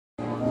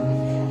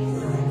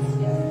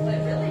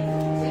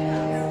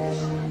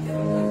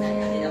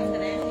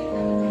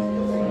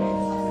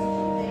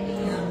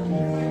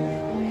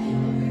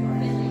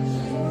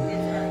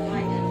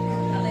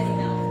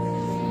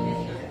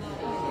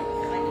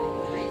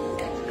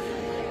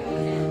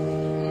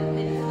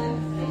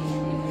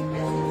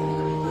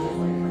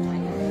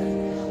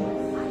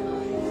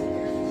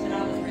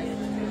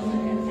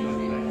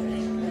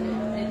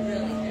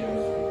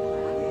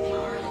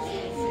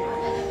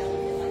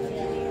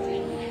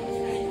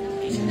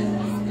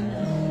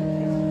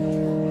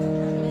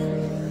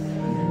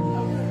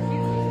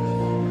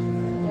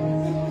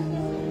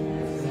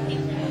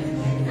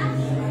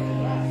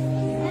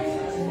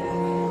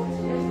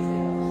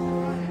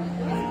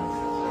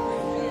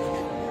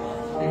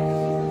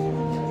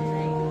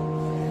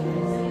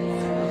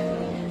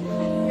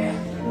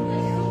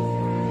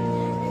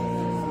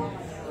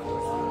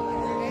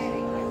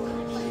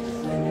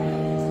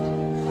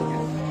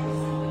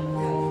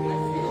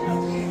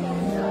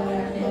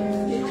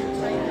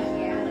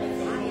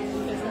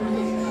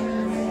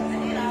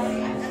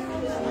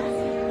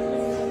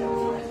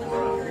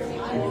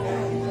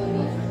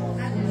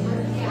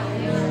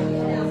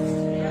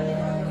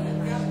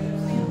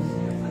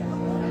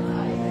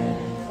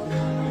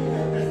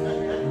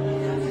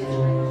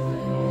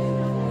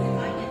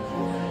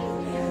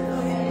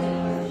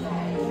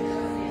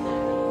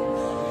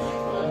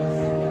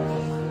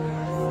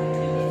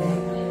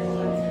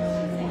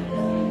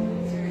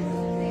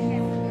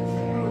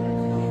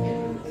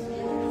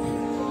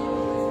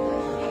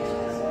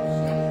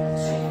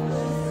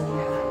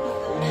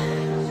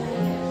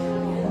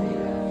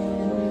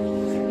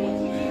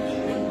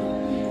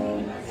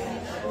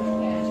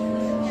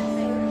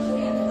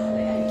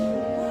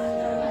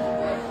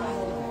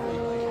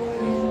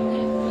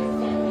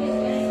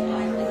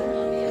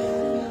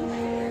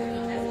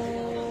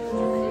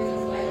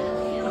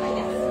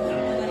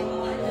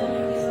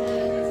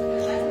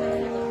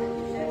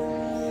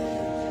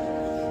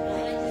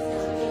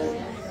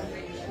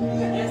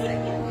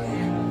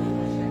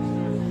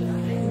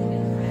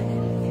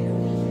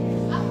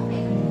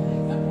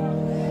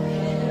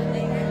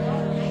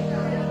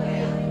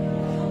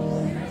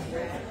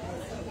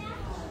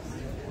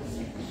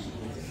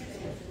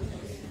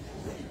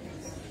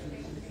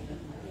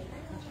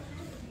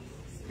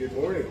Good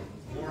morning.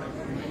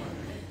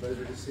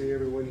 Pleasure to see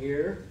everyone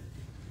here.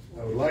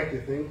 I would like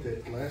to think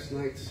that last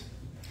night's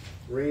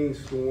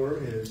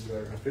rainstorm has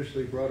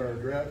officially brought our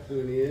drought to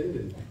an end,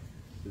 and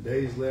the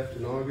days left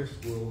in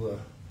August will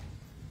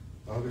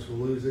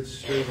lose its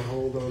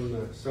stranglehold on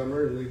the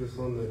summer and leave us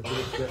on the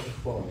doorstep of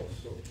fall.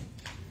 So,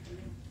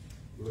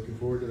 looking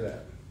forward to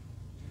that.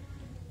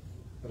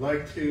 I'd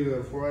like to,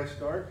 before I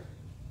start,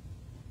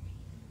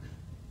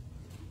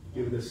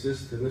 give an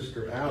assist to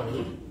Mr.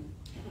 Allen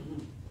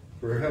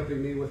for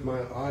helping me with my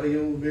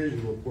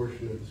audio-visual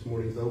portion of this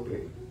morning's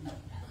opening.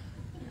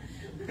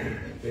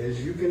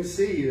 As you can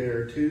see, there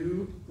are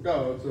two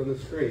dogs on the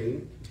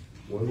screen,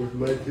 one with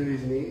mud to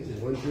his knees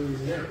and one to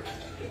his neck.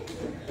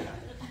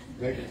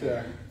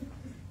 That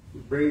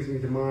brings me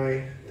to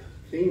my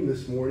theme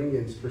this morning.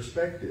 It's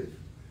perspective.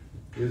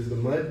 Is the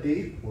mud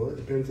deep? Well, it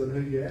depends on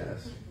who you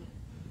ask.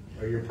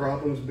 Are your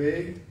problems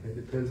big? It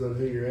depends on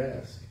who you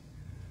ask.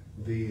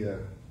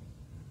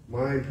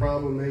 My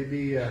problem may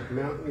be a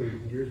mountain,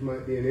 and yours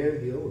might be an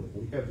anthill, and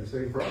we have the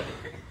same problem.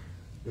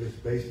 But it's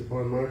based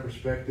upon my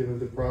perspective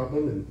of the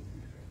problem and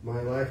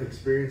my life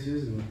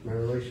experiences and my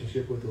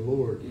relationship with the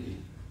Lord.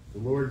 The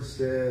Lord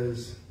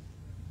says,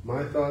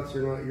 my thoughts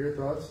are not your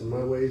thoughts, and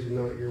my ways are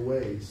not your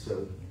ways.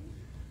 So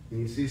when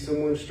you see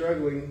someone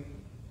struggling,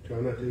 try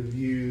not to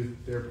view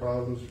their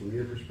problems from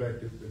your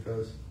perspective,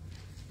 because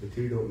the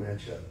two don't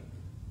match up.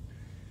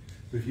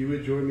 So if you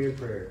would join me in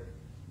prayer.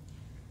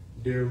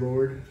 Dear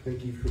Lord,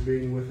 thank you for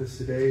being with us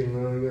today and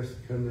allowing us to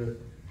come to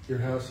your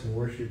house and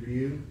worship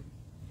you.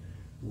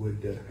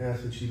 Would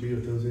ask that you be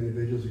with those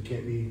individuals who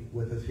can't be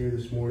with us here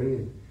this morning,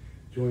 and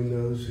join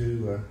those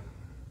who are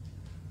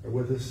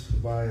with us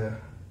via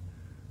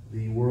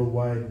the World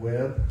Wide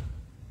Web.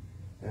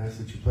 Ask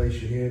that you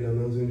place your hand on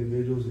those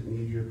individuals that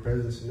need your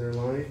presence in their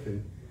life,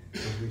 and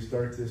as we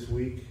start this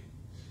week,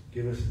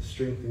 give us the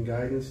strength and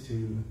guidance to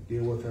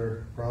deal with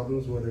our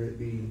problems, whether it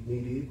be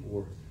knee deep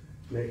or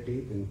neck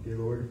deep. And dear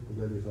Lord, we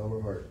love you with all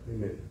our heart.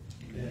 Amen.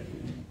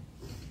 Amen.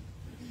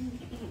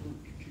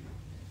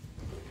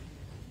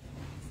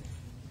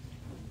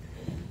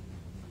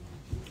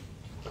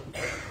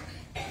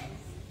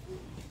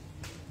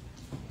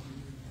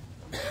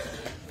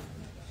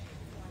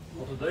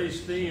 Well, today's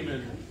theme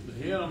in the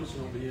hymn is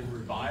going to be in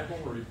revival,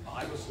 or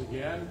revive us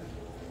again.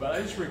 But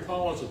I just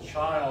recall as a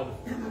child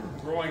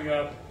growing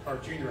up, our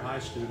junior high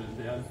student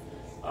then,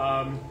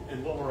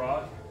 in Little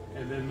Rock,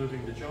 and then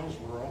moving to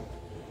Jonesboro.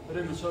 But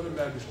in the Southern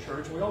Baptist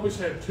Church, we always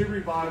had two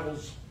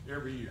revivals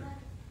every year.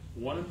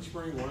 One in the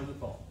spring, one in the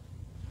fall.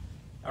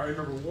 I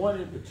remember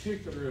one in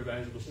particular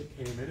evangelist that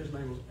came in. His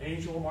name was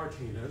Angel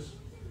Martinez.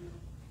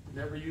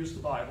 Never used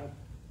the Bible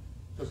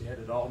because he had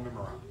it all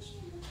memorized.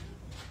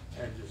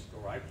 And just go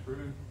right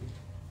through,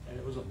 and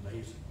it was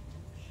amazing.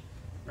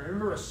 I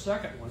remember a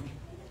second one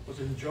was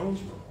in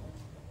Jonesboro,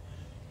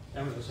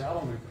 and it was out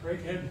on the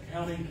Craighead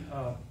County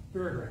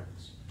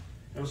fairgrounds.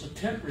 It was a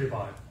tent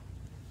revival,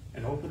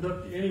 and opened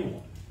up to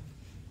anyone.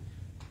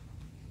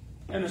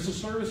 And as the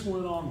service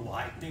went on,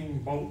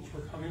 lightning bolts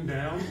were coming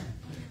down.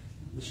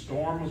 The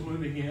storm was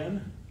moving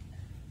in.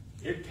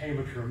 It came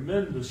a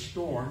tremendous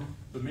storm.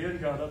 The men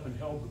got up and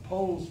held the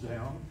poles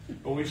down,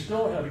 but we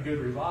still had a good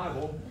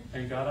revival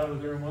and got out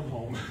of there and went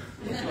home.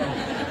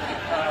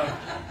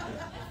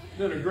 So,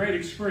 been a great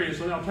experience.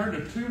 So now turn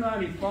to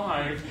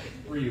 295,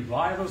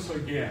 Revive Us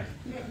Again.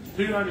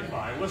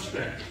 295, let's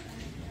stand.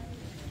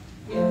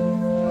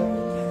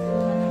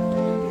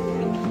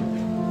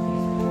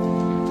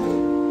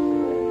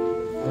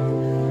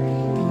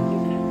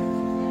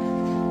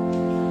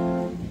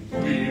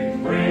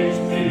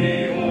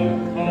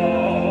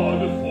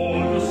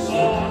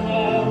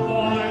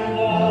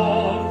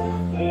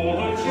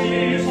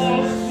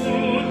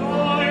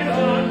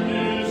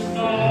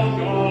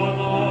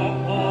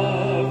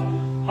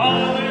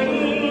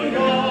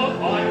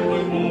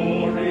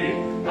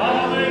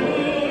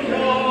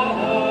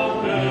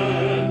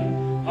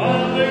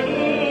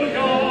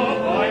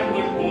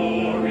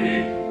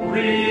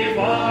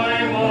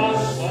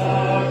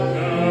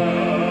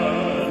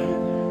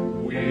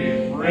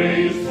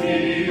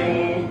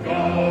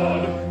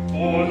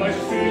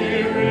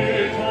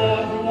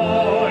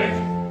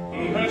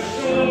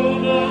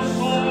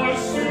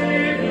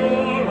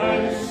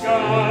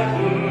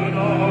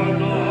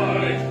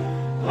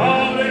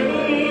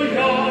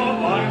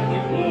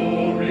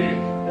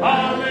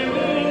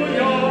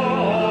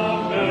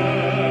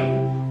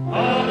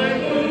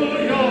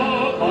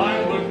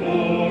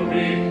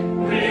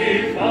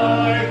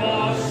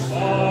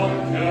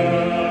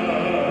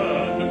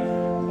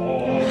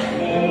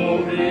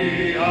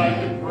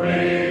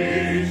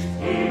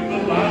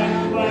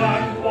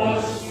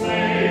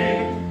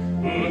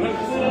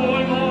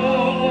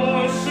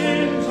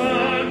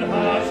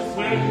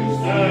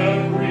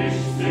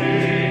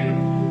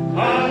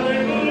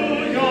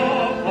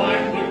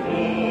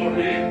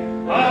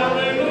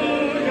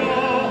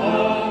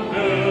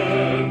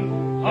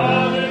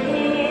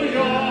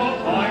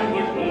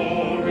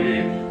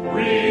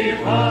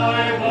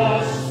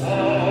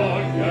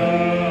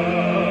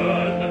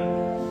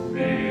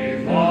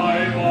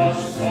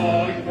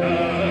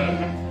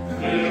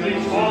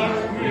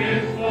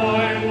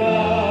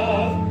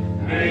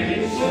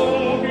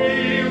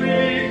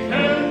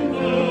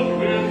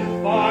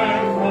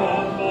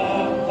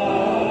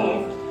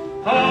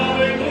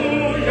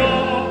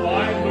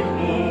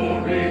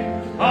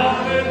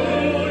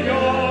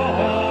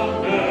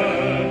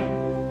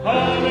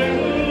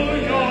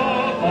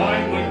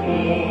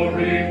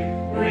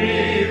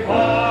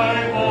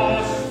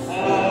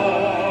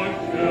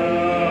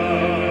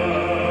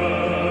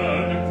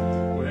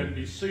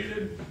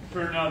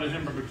 Turn now to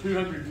hymn number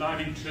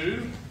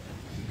 292,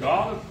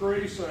 God of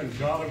Grace and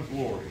God of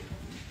Glory.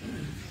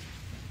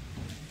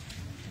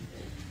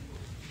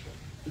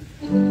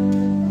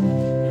 To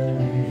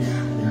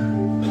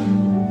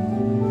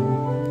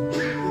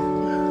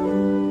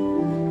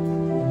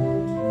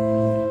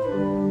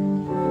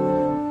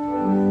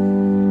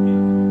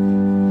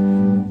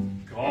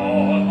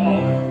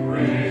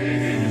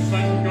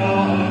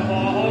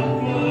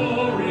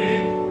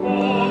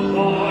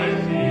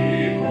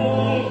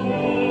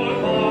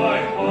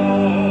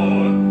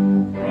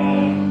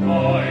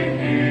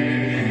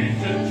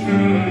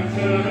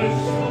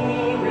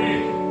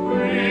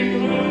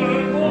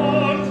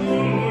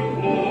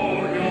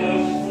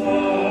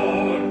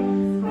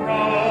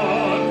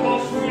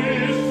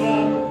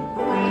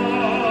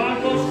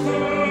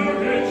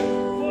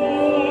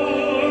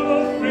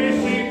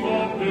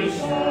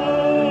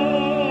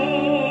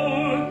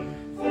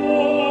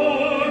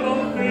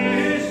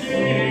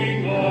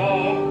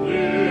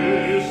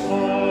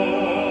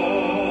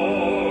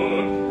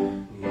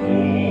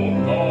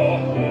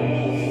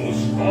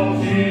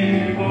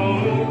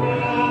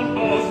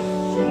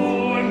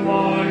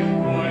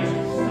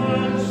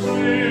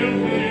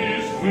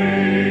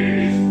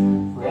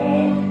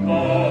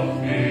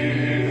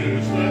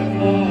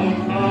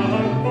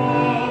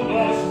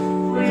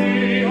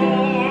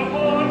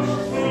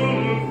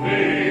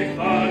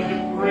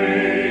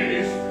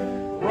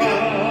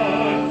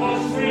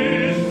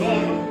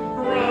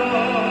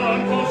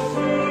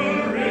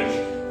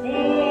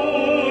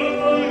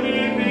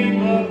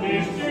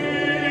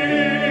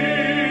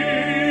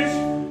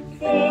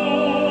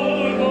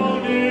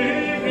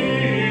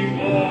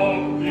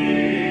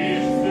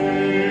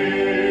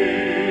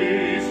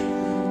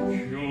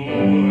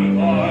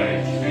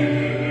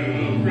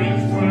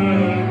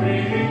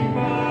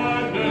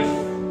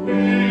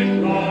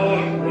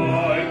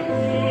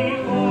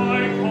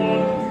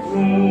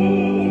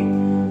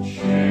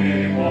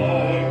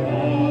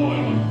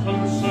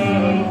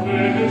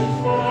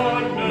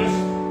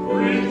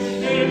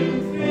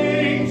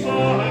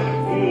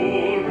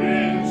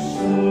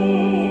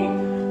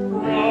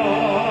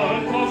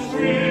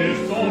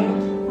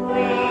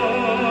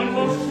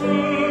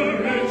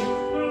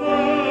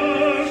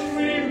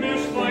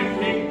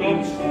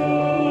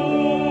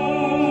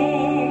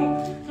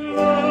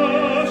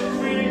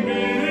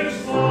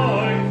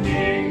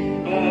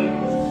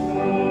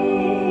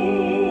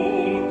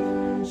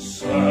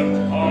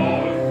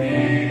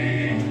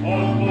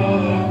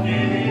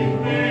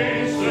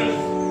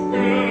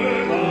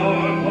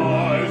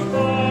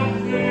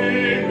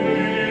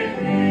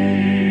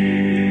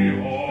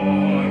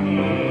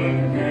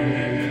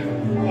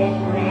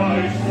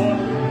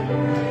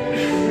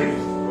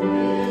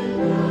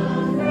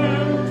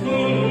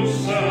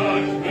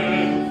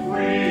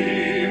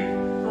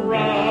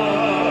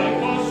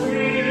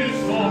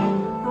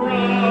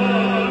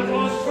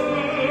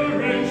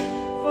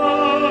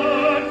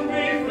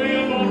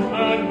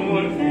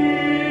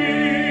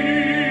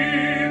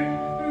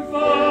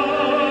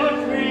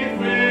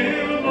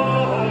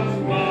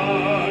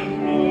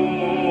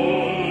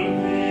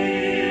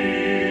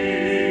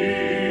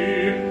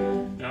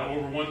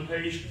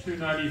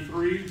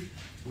 293,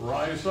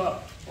 Rise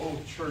Up, O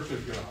Church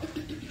of God.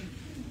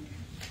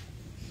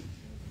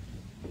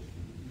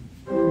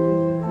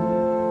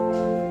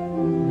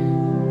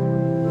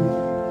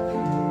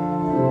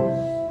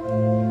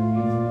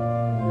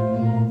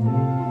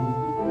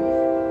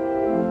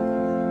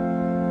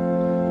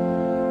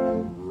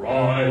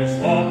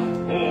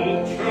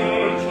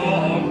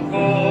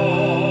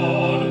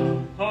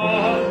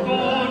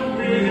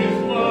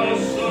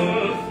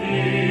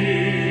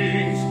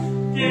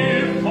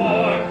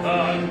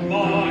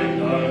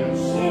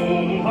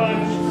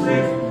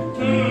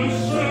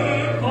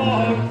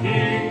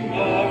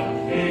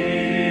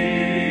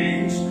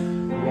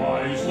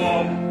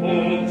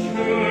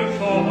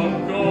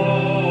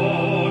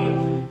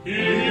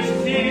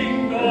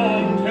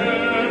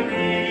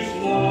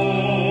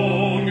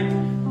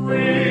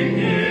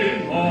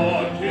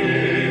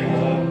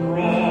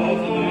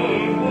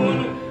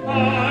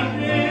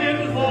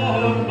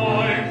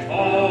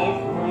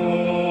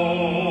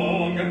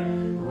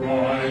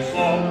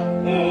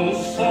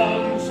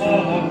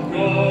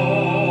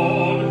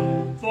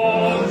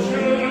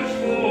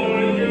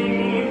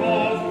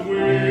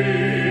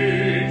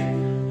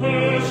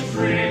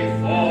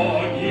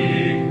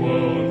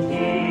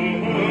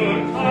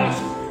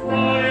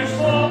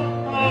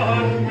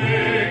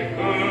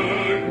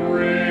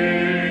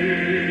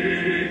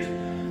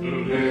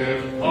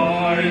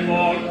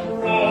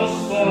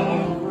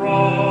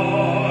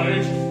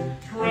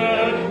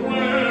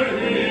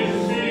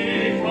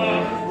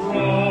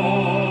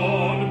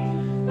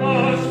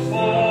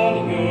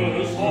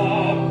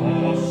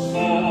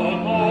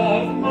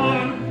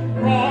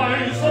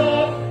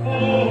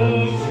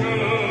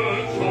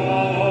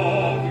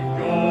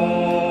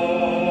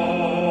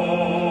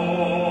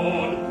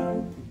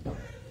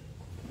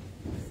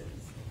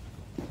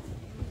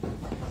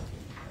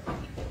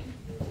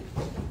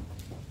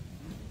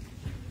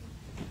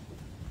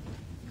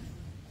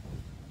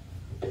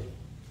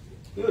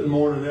 Good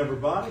morning,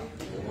 everybody.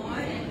 Good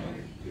morning.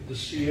 Good to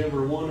see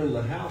everyone in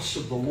the house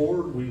of the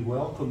Lord. We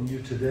welcome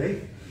you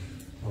today,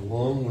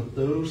 along with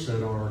those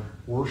that are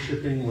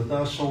worshiping with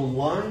us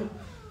online.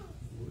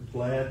 We're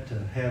glad to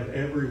have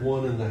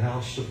everyone in the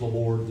house of the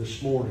Lord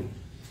this morning.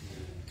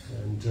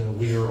 And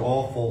we are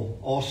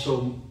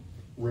also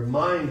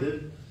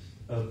reminded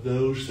of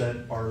those that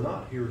are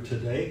not here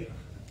today.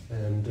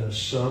 And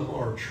some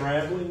are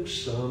traveling,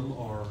 some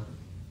are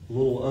a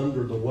little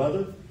under the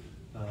weather.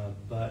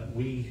 But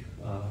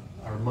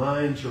our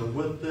minds are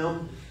with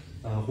them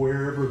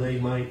wherever they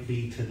might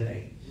be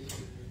today.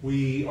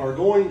 We are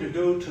going to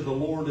go to the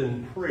Lord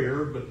in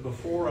prayer, but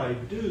before I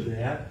do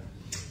that,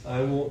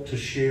 I want to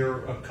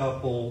share a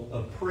couple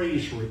of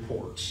praise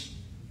reports.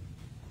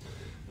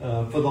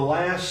 For the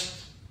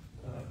last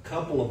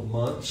couple of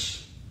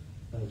months,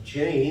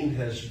 Jane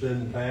has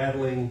been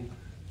battling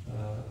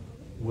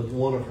with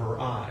one of her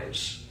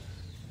eyes.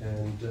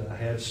 And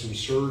had some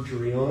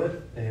surgery on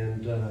it,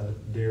 and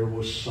there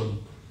was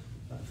some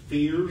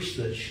fears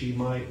that she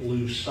might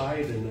lose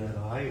sight in that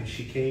eye. And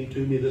she came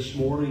to me this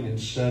morning and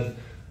said,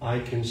 I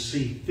can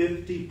see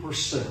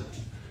 50%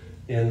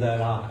 in that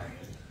eye.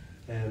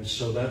 And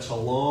so that's a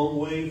long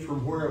way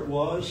from where it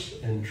was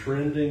and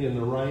trending in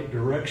the right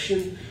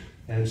direction.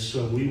 And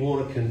so we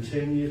want to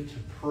continue to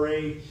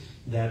pray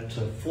that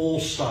full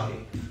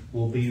sight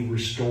will be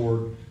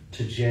restored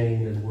to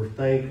Jane, and we're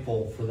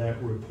thankful for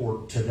that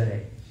report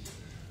today.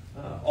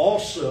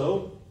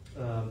 Also,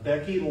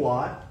 Becky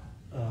Lott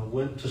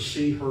went to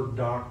see her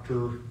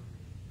doctor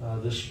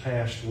this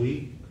past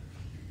week,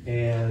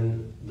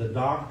 and the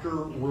doctor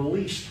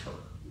released her.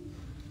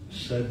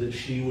 Said that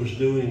she was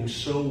doing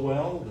so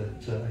well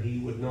that he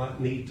would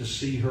not need to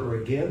see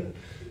her again,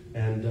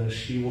 and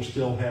she will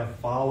still have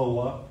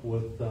follow-up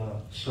with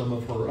some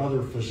of her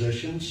other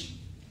physicians.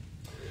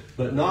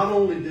 But not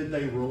only did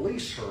they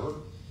release her,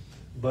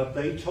 but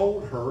they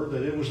told her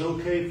that it was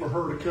okay for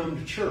her to come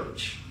to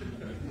church.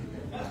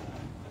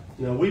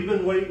 Now, we've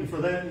been waiting for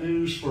that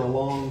news for a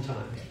long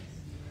time.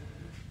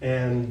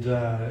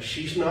 And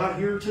she's not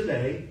here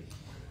today.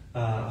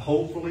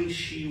 Hopefully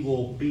she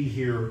will be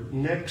here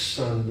next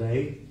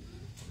Sunday.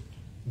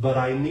 But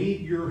I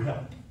need your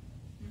help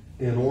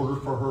in order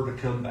for her to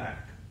come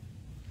back.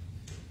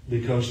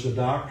 Because the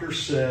doctor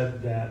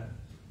said that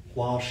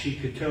while she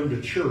could come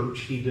to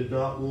church, he did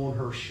not want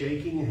her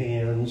shaking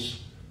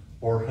hands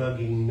or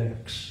hugging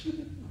necks.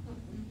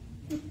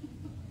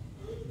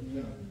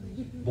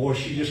 Boy,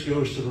 she just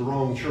goes to the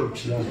wrong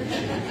church, doesn't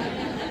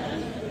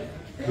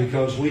she?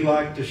 Because we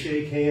like to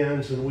shake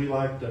hands and we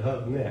like to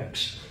hug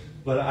necks.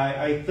 But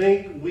I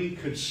think we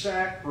could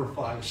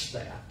sacrifice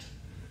that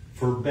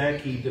for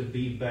Becky to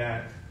be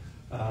back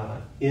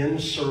in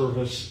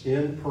service,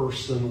 in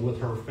person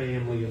with her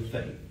family of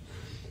faith.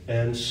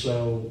 And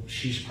so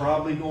she's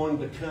probably going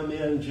to come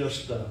in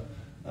just a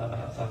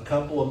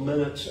couple of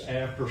minutes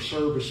after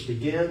service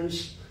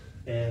begins,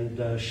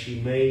 and she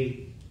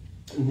may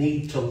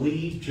need to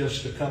leave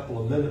just a couple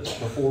of minutes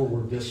before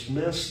we're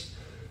dismissed,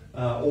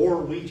 or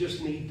we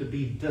just need to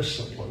be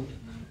disciplined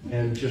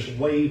and just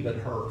wave at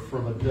her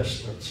from a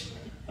distance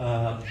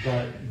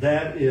But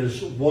that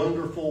is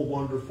wonderful,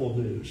 wonderful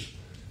news.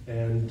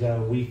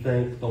 And we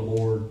thank the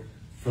Lord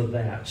for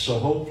that. So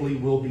hopefully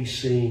we'll be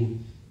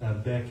seeing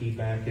Becky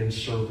back in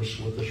service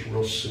with us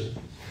real soon.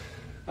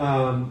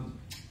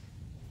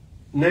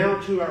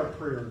 Now to our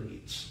prayer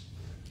needs.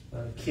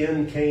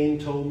 Ken Kane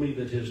told me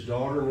that his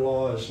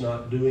daughter-in-law is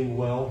not doing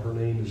well. Her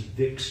name is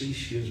Dixie.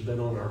 She has been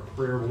on our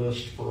prayer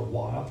list for a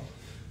while,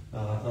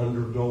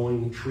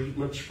 undergoing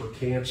treatments for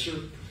cancer.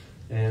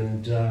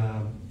 And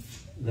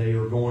they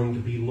are going to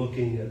be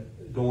looking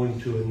at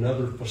going to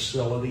another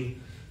facility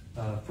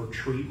for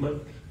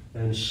treatment.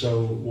 And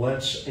so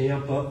let's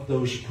amp up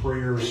those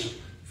prayers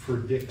for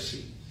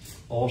Dixie.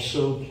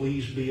 Also,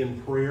 please be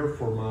in prayer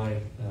for my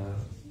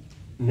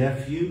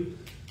nephew,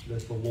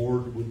 that the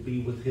Lord would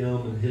be with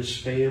him and his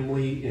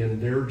family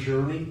in their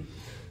journey.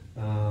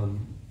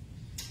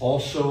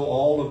 Also,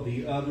 all of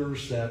the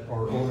others that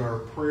are on our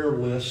prayer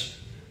list,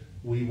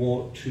 we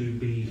want to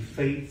be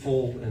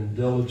faithful and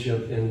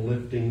diligent in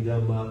lifting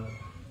them up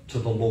to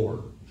the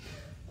Lord.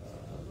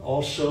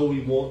 Also,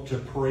 we want to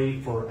pray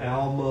for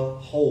Alma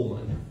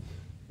Holman.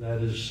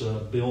 That is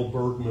Bill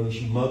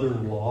Bergman's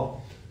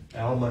mother-in-law.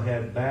 Alma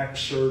had back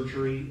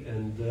surgery,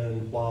 and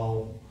then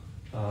while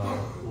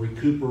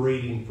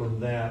recuperating from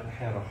that,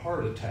 had a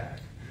heart attack.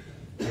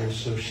 And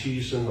so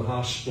she's in the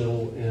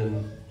hospital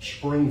in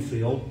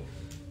Springfield.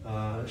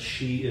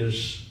 She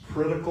is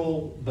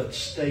critical but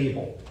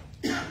stable.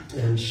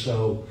 And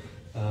so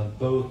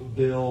both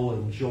Bill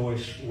and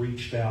Joyce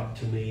reached out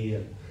to me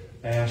and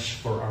asked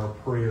for our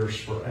prayers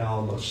for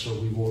Alma, so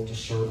we want to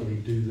certainly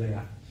do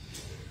that.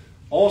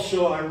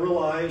 Also, I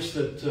realize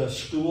that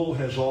school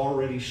has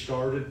already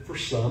started for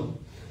some,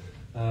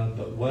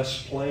 but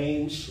West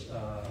Plains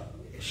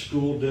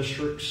school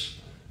districts,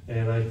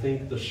 and I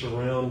think the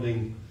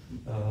surrounding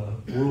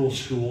rural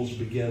schools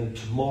begin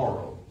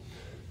tomorrow.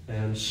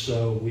 And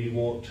so we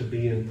want to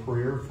be in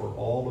prayer for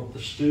all of the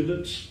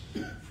students,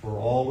 for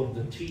all of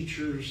the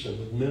teachers and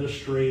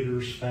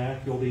administrators,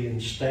 faculty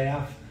and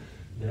staff,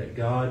 that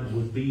God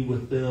would be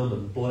with them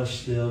and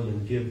bless them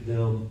and give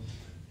them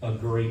a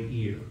great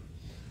year.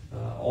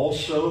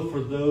 Also, for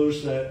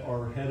those that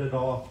are headed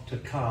off to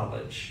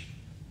college,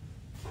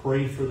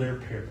 pray for their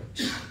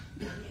parents.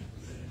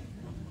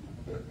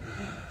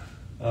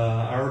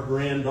 Our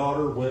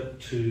granddaughter went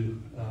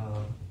to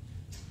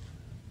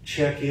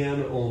check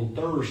in on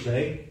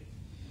Thursday,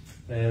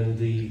 and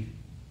the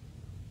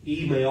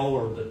email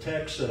or the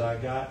text that I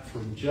got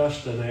from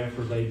Justin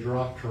after they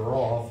dropped her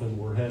off and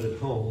were headed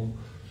home,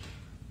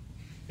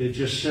 it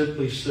just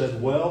simply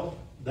said, "Well,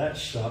 that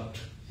sucked."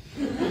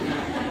 And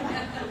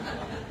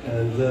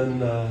then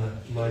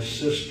my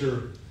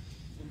sister,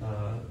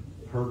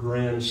 her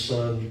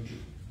grandson,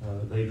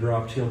 they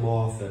dropped him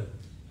off at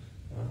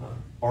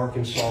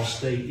Arkansas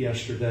State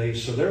yesterday.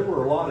 So there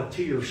were a lot of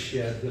tears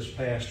shed this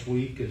past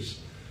week as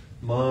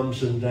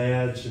moms and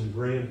dads and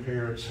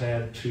grandparents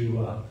had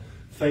to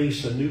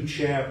face a new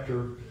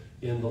chapter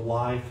in the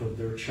life of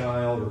their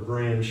child or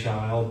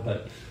grandchild.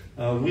 But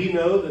we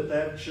know that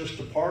that's just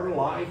a part of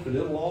life, and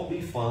it'll all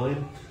be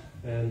fine,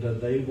 and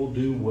they will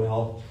do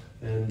well.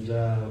 And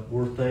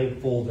we're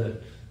thankful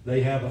that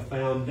they have a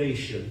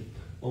foundation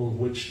on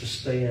which to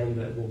stand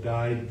that will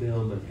guide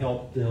them and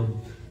help them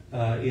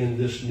in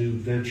this new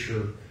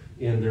venture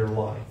in their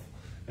life.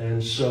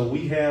 And so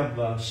we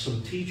have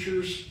some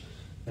teachers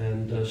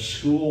and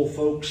school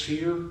folks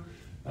here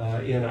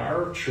in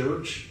our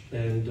church,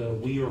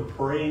 and we are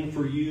praying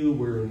for you.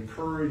 We're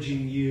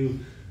encouraging you.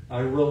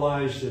 I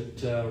realize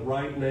that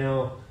right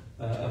now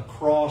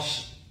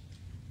across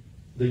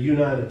the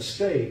United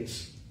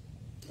States,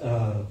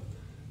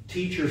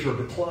 teachers are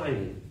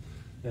declining,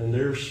 and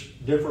there's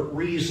different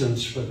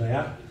reasons for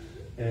that.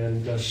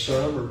 And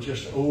some are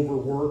just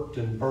overworked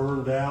and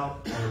burned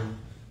out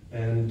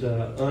and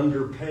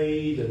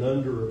underpaid and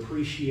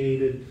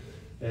underappreciated.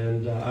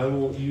 And I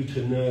want you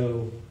to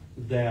know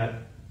that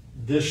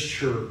this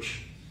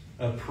church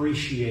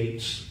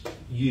appreciates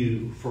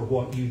you for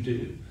what you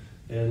do.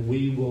 And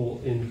we will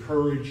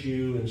encourage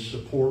you and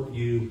support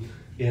you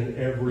in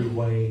every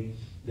way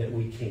that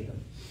we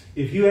can.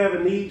 If you have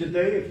a need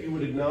today, if you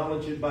would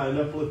acknowledge it by an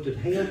uplifted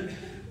hand,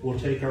 we'll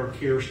take our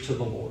cares to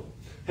the Lord.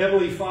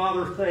 Heavenly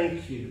Father,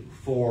 thank you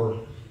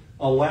for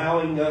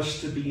allowing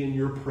us to be in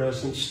your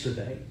presence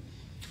today.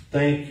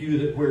 Thank you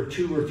that where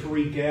 2 or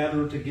 3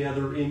 gather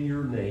together in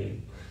your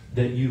name,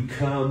 that you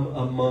come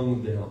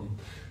among them.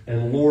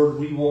 And Lord,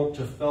 we want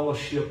to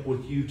fellowship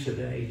with you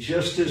today.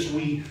 Just as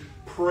we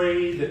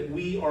pray that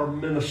we are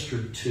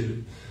ministered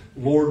to,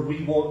 Lord,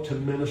 we want to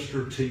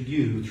minister to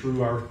you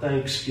through our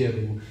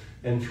thanksgiving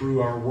and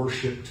through our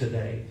worship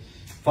today.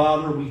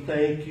 Father, we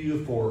thank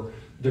you for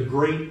the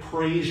great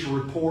praise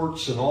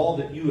reports and all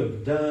that you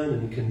have done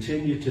and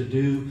continue to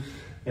do.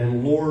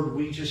 And Lord,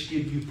 we just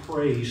give you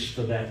praise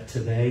for that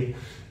today.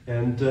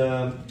 And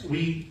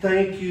we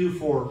thank you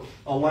for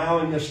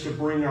allowing us to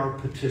bring our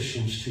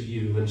petitions to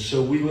you. And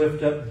so we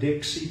lift up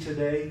Dixie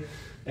today,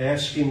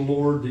 asking,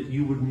 Lord, that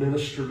you would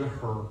minister to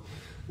her.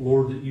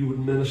 Lord, that you would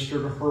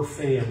minister to her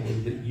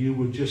family, that you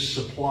would just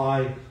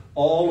supply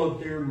all of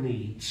their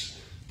needs.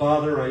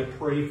 Father, I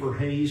pray for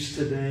Hayes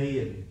today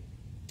and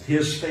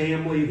his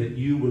family, that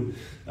you would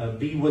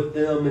be with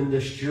them in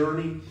this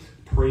journey.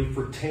 Pray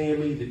for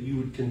Tammy, that you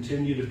would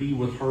continue to be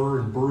with her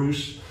and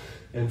Bruce.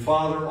 And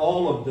Father,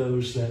 all of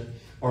those that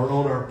are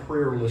on our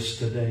prayer list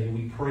today,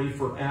 we pray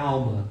for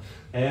Alma,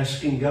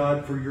 asking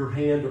God for your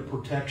hand of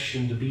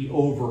protection to be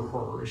over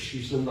her as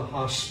she's in the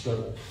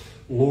hospital.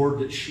 Lord,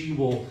 that she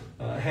will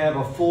have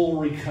a full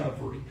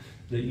recovery,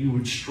 that you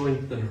would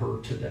strengthen her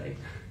today.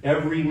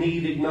 Every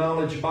need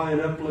acknowledged by an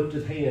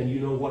uplifted hand. You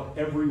know what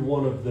every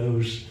one of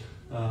those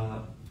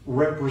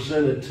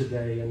represented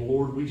today. And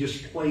Lord, we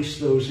just place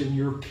those in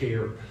your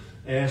care,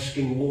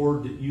 asking,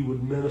 Lord, that you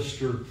would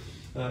minister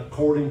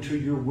according to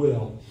your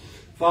will.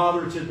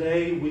 Father,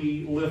 today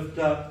we lift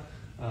up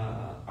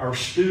our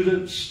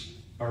students,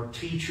 our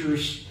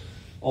teachers,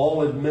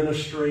 all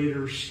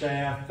administrators,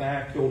 staff,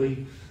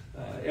 faculty,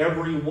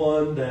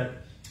 everyone that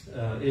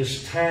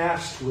is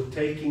tasked with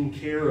taking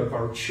care of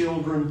our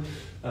children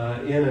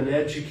in an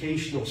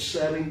educational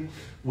setting.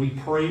 We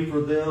pray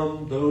for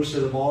them, those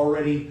that have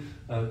already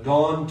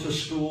gone to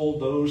school,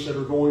 those that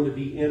are going to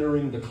be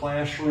entering the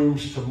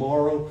classrooms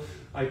tomorrow.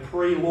 I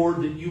pray,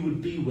 Lord, that you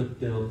would be with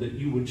them, that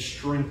you would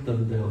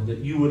strengthen them, that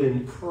you would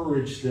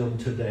encourage them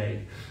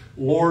today.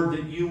 Lord,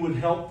 that you would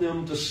help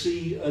them to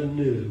see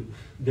anew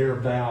their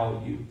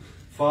value.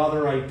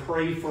 Father, I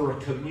pray for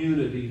a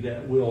community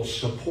that will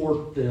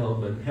support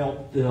them and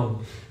help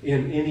them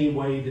in any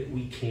way that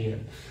we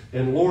can.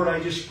 And Lord, I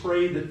just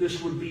pray that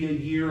this would be a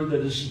year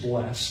that is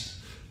blessed.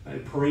 I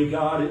pray,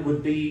 God, it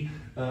would be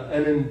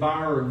an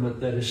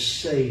environment that is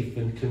safe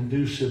and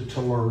conducive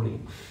to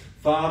learning.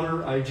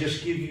 Father, I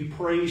just give you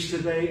praise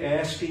today,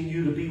 asking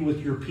you to be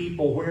with your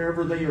people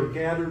wherever they are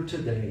gathered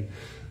today.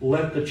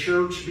 Let the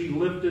church be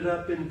lifted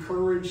up,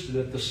 encouraged, and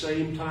at the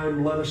same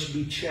time, let us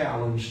be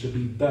challenged to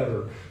be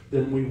better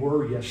than we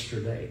were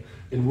yesterday.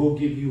 And we'll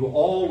give you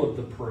all of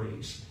the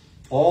praise,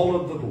 all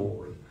of the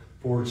glory,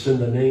 for it's in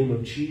the name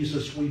of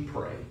Jesus we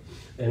pray.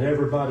 And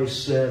everybody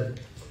said,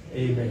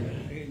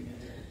 amen.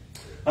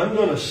 I'm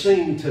going to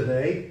sing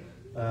today.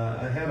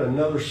 I had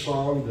another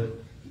song that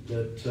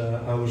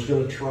I was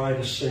going to try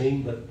to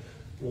sing, but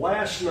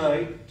last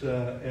night,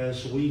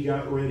 as we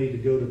got ready to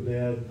go to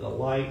bed, the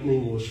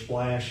lightning was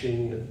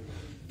flashing and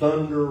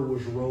thunder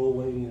was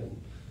rolling.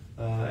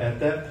 And at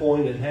that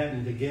point, it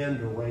hadn't begun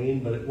to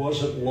rain, but it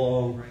wasn't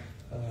long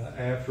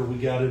after we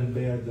got in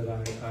bed that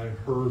I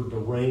heard the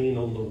rain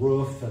on the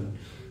roof. And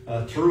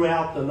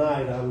throughout the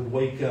night, I would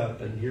wake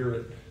up and hear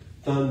it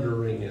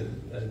thundering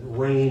and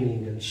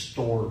raining and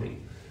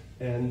storming.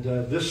 And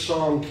this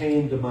song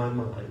came to my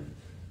mind.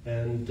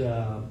 And,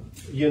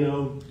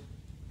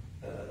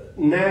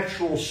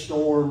 natural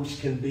storms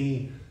can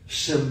be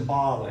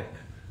symbolic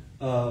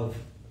of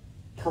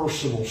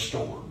personal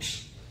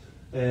storms.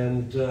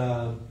 And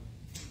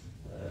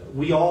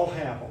we all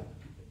have them.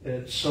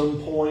 At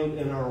some point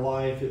in our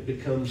life, it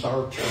becomes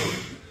our turn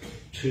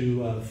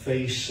to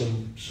face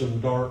some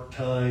dark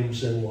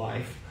times in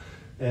life.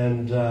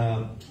 And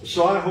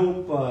so I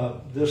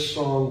hope this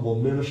song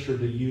will minister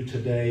to you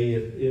today.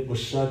 It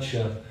was such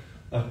a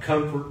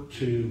comfort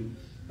to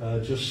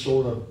just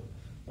sort of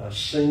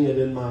sing it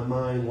in my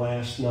mind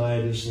last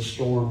night as the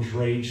storms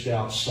raged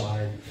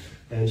outside.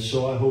 And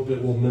so I hope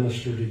it will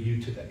minister to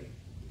you today.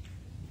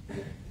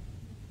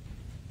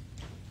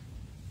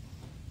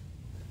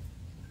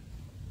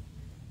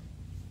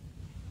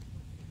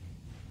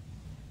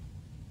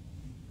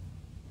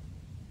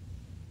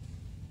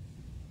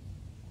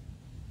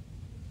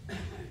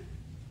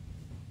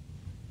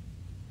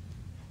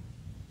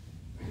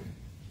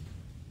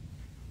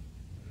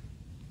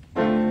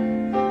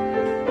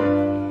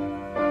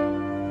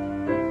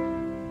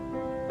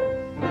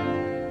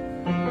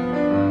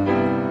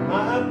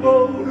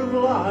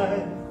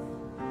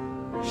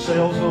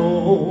 Sails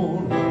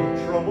on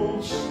a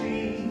troubled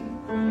sea.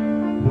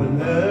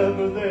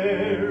 Whenever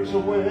there's a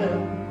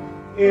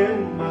wind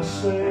in my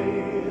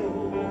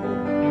sail,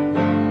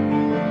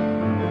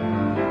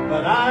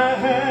 but I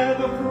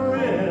have a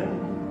friend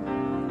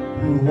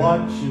who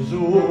watches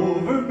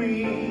over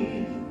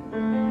me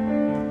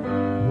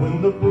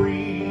when the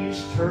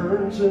breeze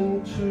turns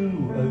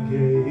into a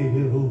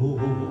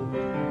gale.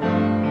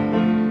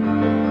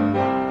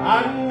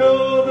 I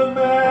know the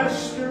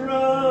master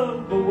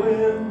of the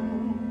wind,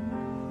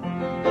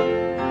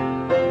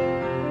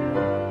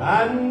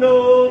 I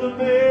know the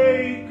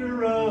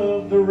maker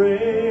of the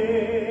rain.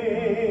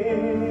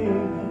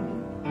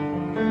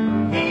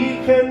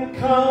 He can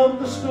calm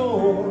the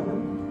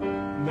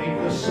storm, make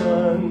the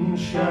sun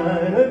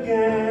shine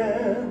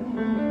again.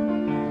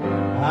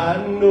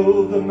 I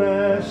know the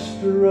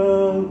master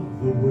of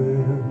the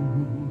wind.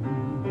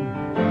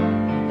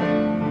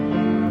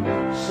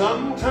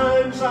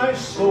 Sometimes I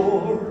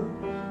soar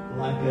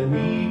like an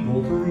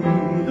eagle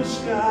through the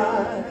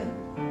sky.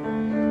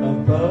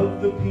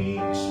 Above the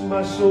peaks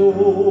my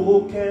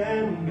soul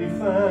can be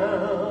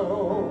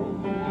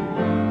found.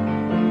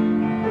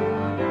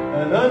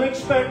 An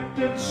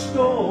unexpected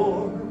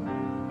storm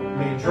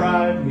may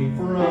drive me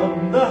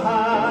from the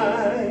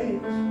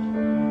heights,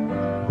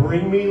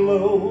 Bring me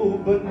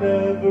low, but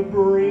never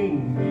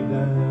bring me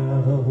down.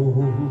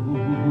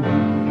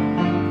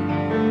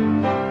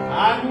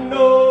 I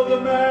know the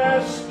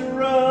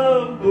master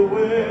of the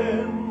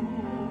wind.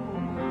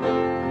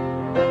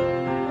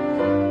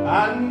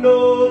 I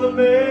know the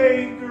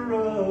maker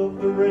of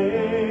the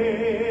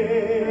rain.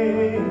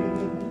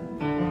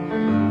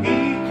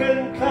 He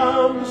can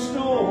calm the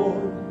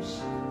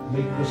storms,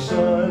 make the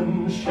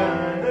sun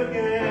shine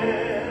again.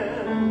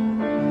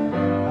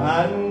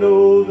 I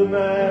know the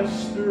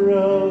master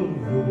of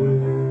the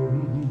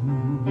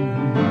wind.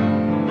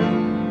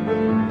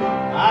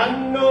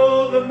 I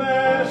know the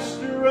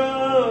master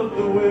of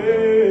the wind.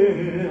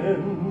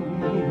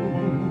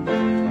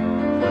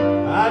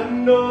 I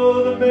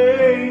know the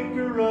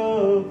maker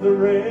of the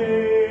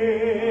rain.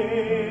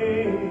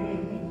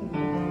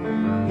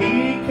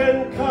 He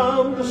can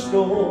calm the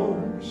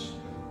storms,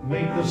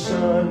 make the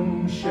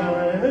sun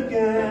shine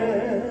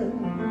again.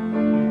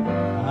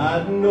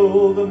 I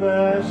know the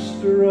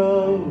master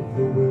of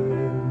the wind.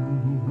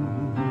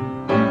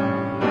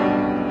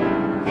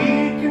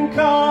 He can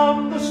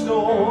calm the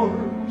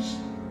storms,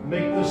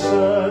 make the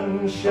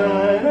sun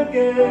shine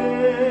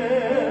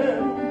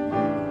again.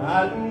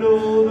 I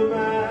know the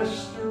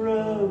master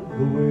of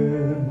the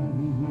wind.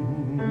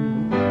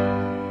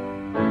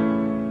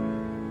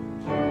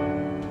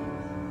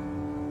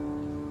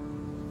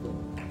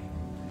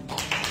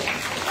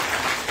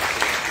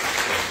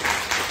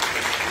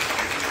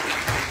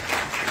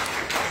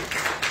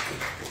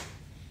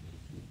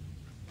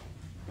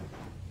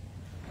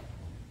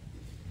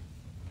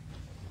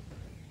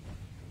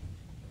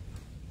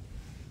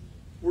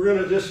 We're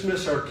going to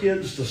dismiss our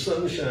kids, the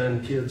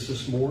Sunshine Kids,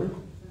 this morning.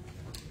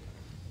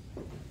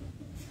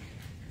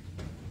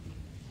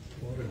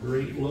 What a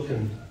great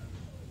looking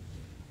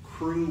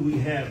crew we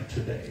have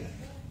today.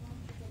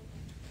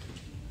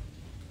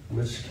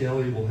 Miss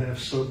Kelly will have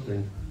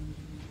something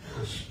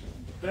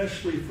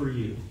especially for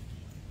you.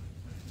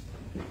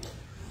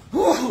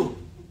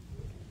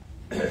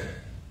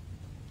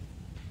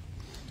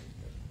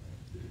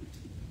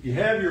 You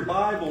have your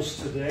Bibles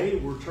today.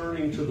 We're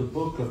turning to the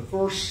book of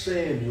 1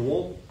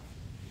 Samuel.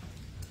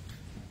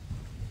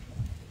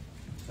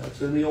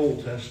 That's in the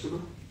Old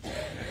Testament.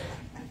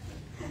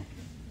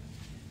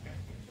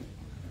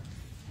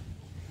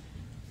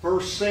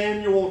 First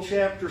Samuel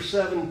chapter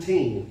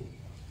 17.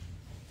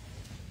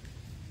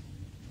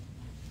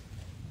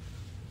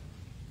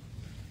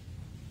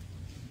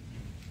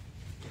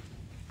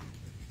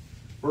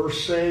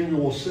 First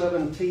Samuel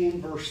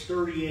 17, verse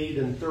 38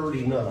 and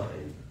 39.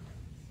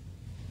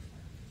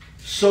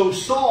 So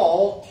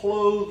Saul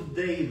clothed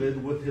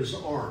David with his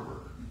armor,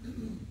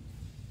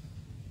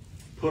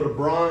 put a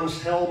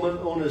bronze helmet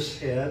on his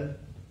head.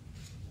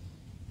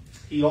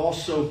 He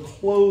also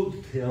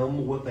clothed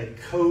him with a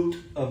coat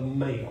of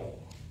mail.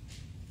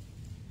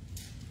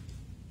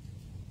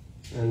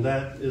 And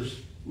that is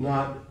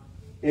not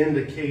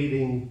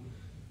indicating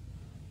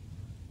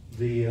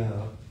the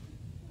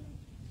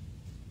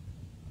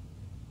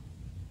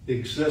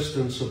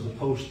existence of the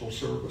Postal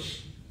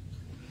Service.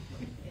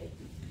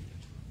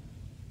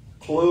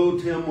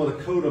 Clothed him with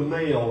a coat of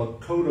mail. A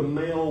coat of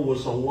mail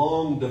was a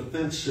long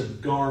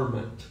defensive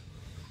garment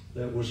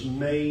that was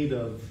made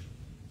of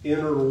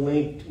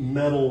interlinked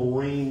metal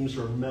rings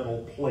or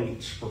metal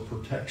plates for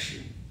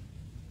protection.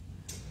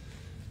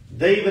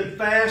 David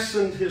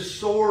fastened his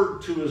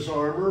sword to his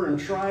armor and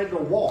tried to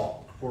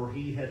walk, for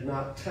he had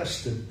not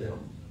tested them.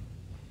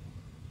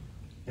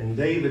 And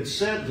David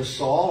said to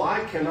Saul,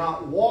 I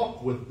cannot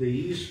walk with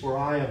these, for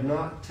I have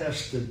not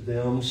tested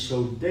them.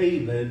 So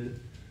David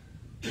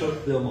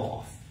took them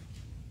off.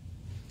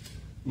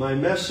 My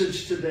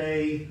message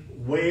today,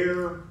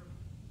 wear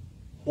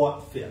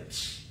what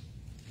fits.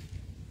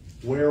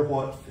 Wear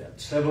what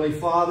fits. Heavenly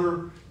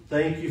Father,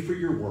 thank you for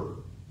your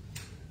word.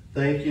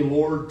 Thank you,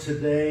 Lord,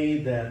 today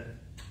that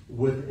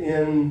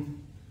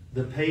within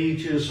the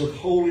pages of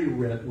Holy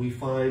Writ we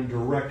find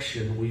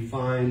direction, we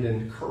find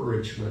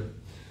encouragement,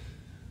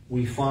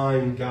 we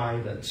find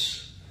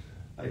guidance.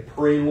 I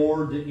pray,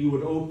 Lord, that you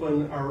would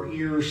open our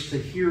ears to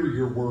hear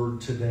your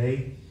word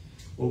today.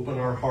 Open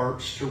our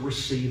hearts to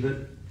receive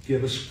it.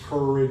 Give us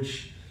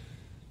courage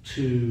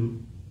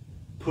to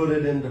put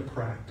it into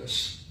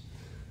practice.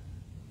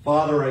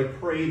 Father, I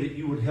pray that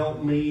you would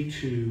help me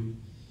to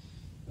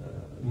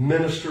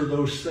minister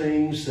those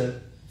things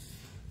that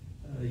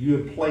you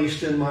have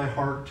placed in my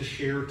heart to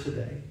share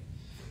today.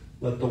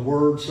 Let the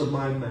words of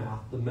my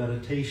mouth, the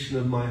meditation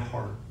of my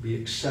heart be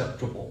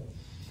acceptable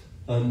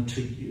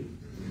unto you.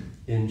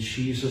 In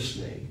Jesus'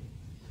 name,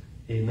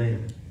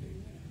 amen.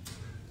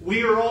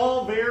 We are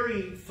all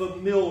very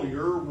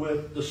familiar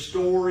with the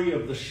story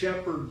of the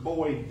shepherd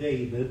boy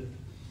David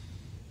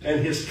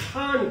and his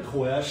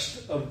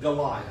conquest of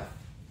Goliath.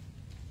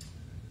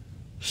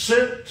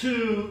 Sent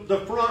to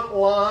the front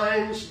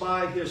lines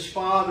by his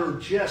father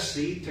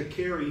Jesse to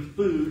carry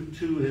food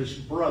to his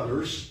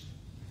brothers,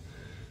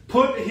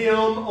 put him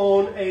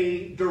on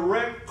a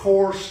direct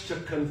course to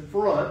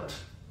confront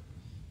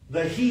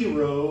the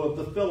hero of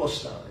the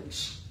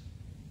Philistines.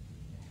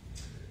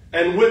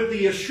 And with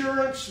the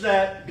assurance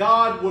that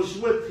God was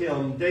with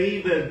him,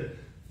 David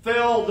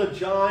felled the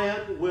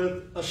giant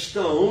with a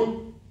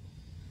stone,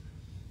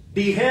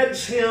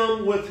 beheads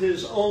him with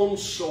his own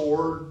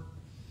sword,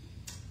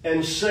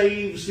 and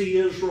saves the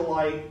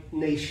Israelite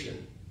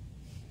nation.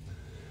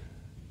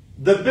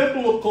 The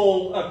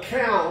biblical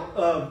account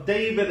of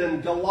David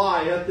and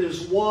Goliath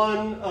is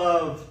one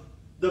of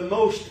the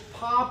most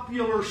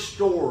popular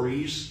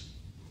stories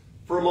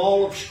from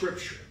all of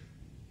Scripture.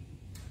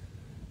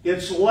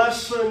 It's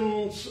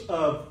lessons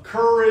of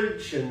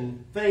courage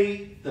and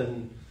faith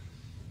and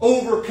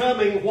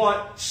overcoming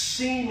what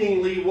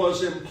seemingly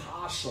was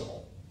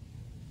impossible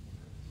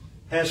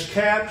has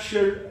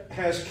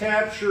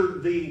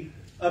captured the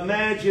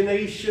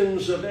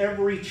imaginations of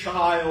every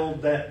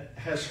child that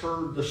has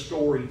heard the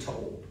story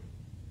told.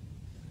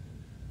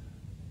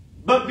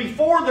 But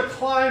before the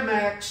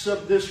climax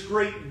of this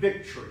great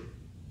victory,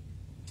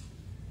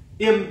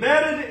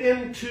 embedded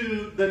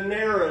into the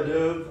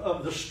narrative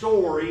of the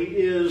story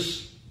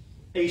is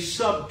a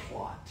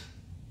subplot.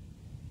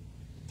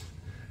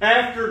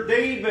 After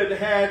David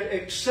had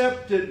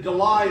accepted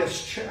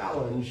Goliath's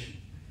challenge,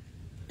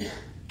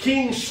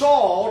 King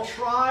Saul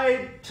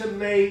tried to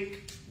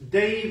make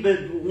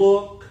David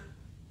look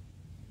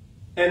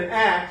and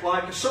act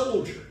like a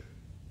soldier.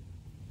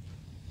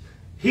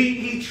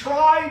 He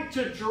tried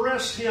to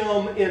dress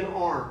him in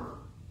armor,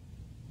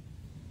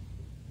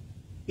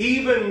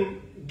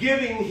 even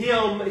giving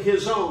him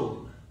his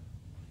own,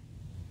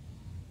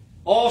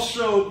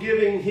 also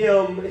giving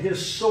him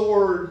his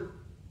sword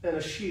and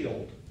a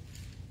shield.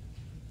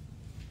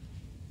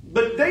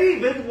 But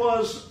David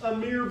was a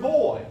mere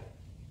boy.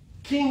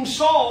 King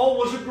Saul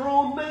was a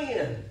grown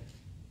man.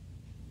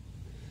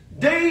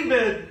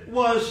 David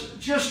was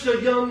just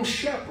a young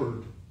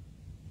shepherd.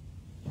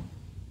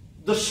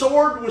 The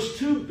sword was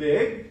too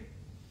big.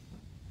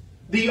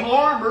 The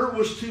armor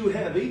was too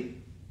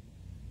heavy.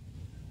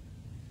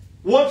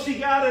 Once he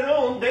got it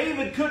on,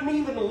 David couldn't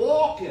even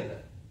walk in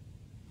it,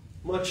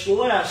 much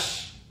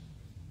less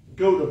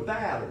go to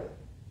battle,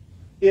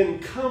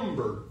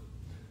 encumbered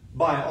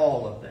by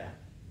all of that.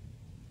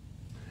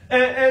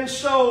 And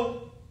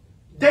so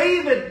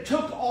David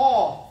took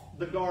off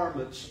the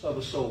garments of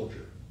a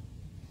soldier,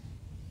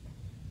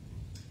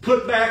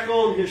 put back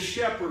on his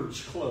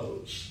shepherd's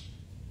clothes,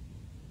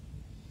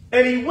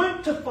 and he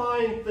went to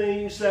find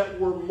things that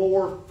were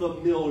more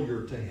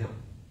familiar to him.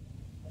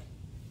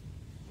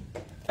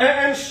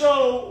 And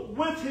so,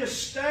 with his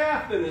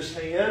staff in his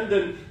hand,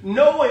 and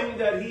knowing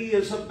that he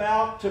is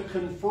about to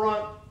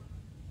confront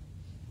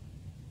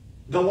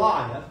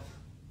Goliath,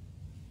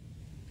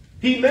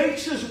 he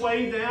makes his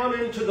way down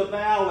into the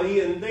valley,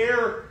 and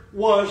there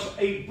was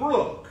a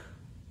brook.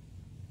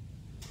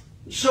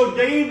 So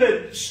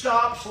David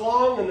stops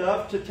long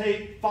enough to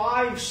take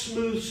 5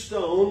 smooth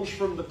stones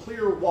from the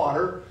clear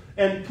water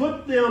and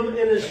put them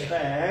in his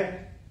bag.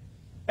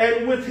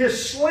 And with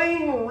his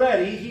sling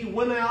ready, he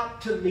went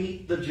out to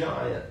meet the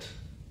giant,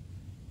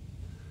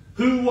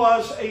 who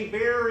was a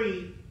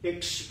very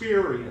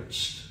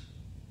experienced,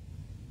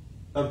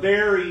 a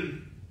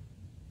very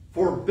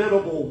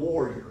formidable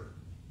warrior.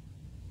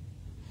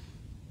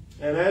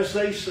 And as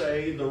they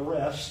say, the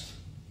rest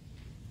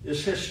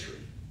is history.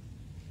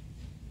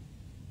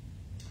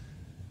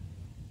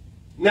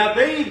 Now,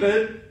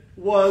 David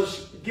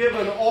was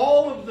given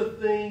all of the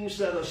things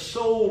that a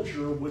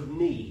soldier would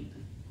need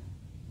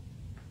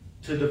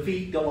to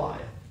defeat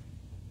Goliath.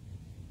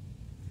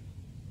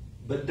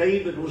 But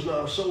David was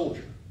not a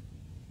soldier.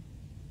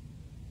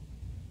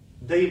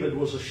 David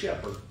was a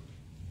shepherd.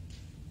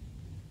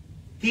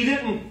 He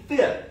didn't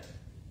fit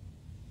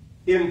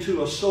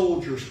into a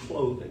soldier's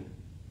clothing.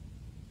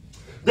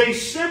 They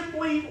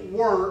simply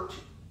weren't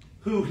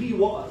who he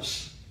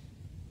was.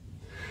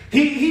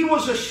 He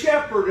was a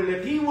shepherd, and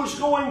if he was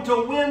going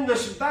to win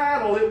this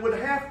battle, it would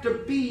have to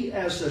be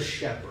as a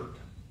shepherd.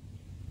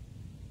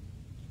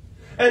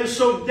 And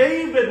so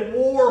David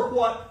wore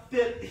what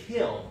fit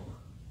him,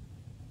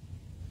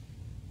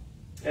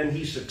 and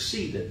he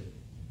succeeded.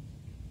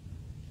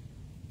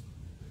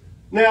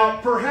 Now,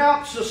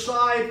 perhaps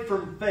aside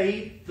from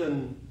faith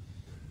and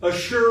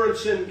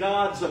assurance in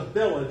God's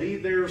ability,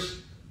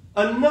 there's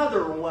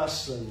another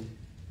lesson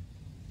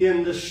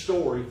in this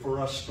story for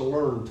us to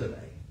learn today.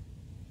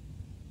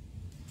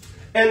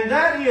 And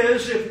that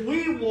is, if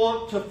we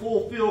want to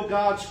fulfill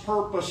God's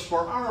purpose for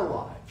our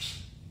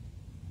lives,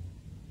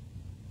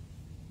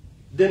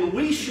 then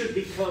we should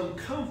become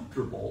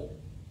comfortable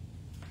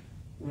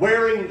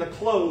wearing the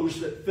clothes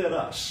that fit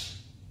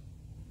us.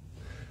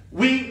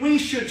 We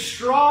should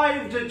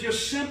strive to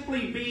just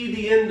simply be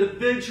the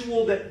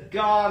individual that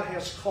God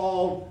has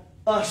called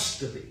us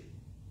to be.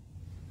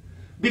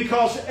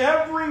 Because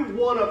every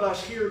one of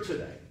us here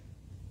today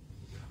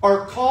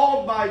are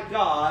called by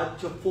God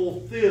to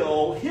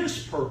fulfill His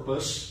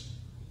purpose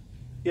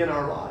in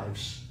our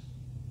lives.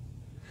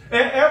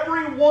 And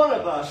every one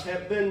of us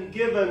have been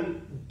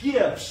given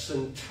gifts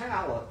and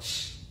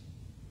talents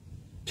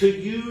to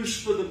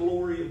use for the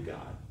glory of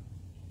God.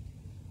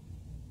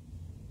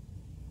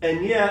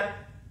 And yet,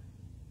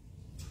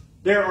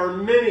 there are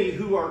many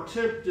who are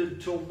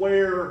tempted to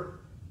wear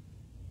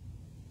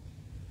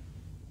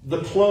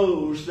the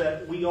clothes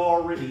that we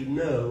already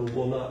know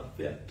will not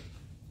fit.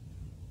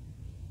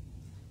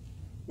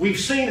 We've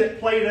seen it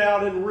played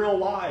out in real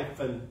life,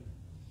 and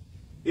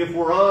if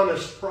we're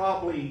honest,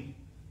 probably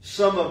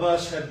some of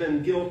us have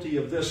been guilty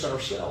of this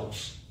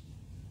ourselves.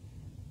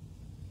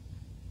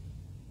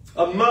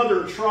 A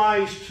mother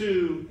tries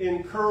to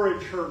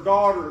encourage her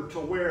daughter to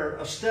wear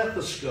a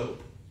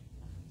stethoscope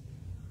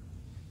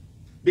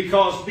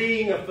because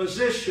being a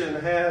physician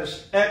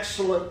has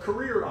excellent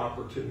career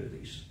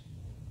opportunities.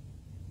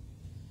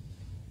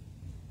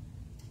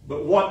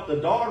 But what the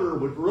daughter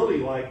would really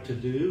like to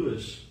do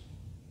is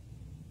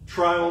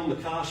try on the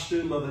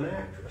costume of an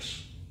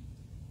actress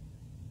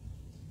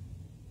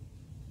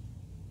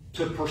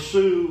to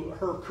pursue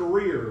her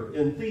career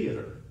in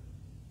theater.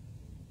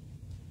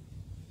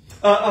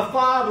 A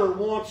father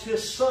wants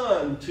his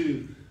son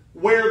to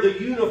wear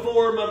the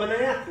uniform of an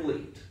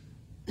athlete.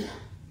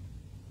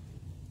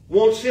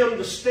 Wants him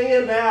to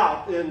stand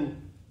out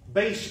in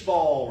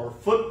baseball or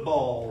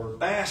football or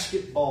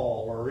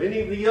basketball or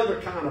any of the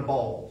other kind of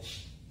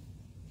balls.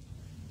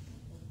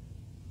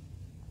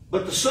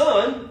 But the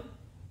son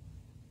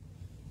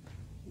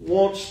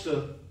wants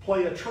to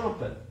play a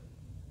trumpet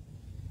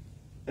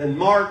and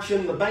march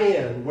in the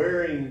band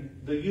wearing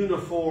the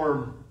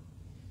uniform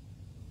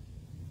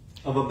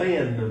of a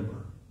band member.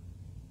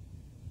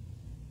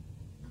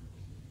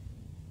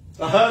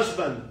 A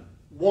husband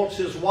wants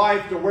his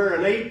wife to wear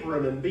an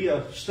apron and be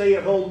a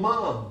stay-at-home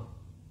mom.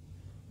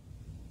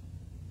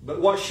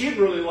 But what she'd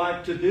really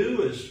like to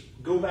do is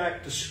go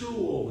back to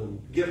school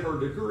and get her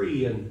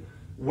degree and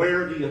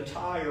wear the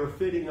attire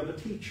fitting of a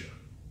teacher.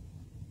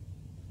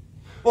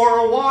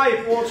 Or a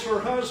wife wants her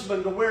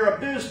husband to wear a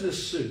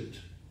business suit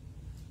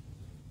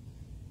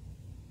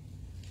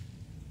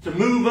to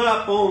move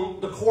up on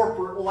the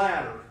corporate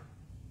ladder.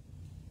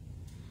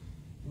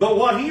 But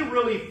what he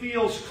really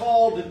feels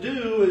called to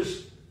do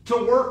is to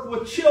work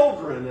with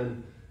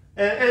children.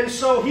 And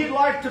so he'd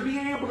like to be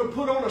able to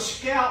put on a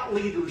scout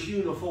leader's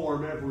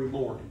uniform every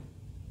morning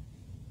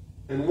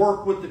and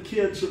work with the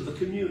kids of the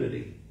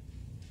community.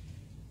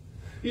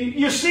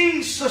 You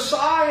see,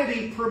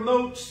 society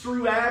promotes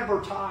through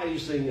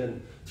advertising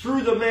and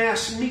through the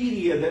mass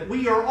media that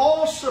we are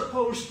all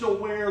supposed to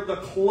wear the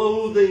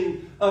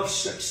clothing of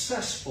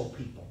successful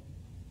people.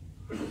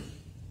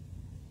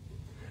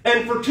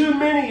 And for too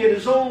many, it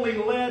has only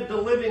led to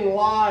living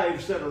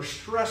lives that are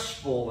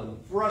stressful and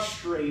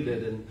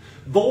frustrated and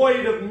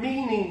void of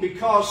meaning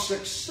because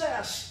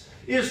success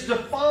is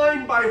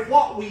defined by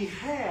what we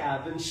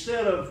have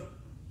instead of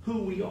who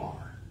we are.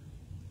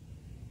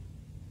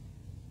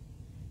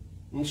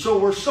 And so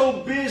we're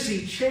so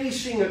busy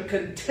chasing a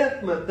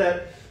contentment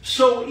that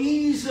so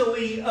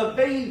easily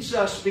evades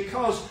us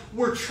because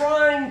we're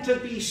trying to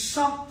be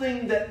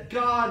something that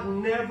God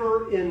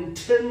never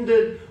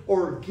intended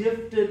or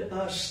gifted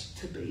us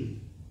to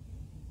be.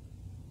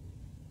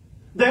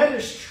 That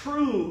is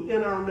true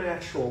in our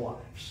natural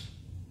lives.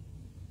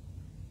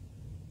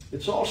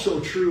 It's also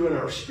true in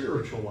our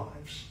spiritual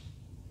lives.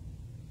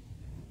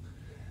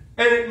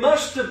 And it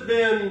must have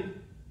been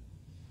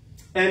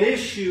an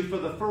issue for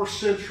the first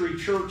century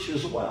church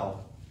as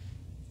well.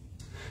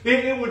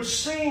 It would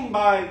seem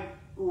by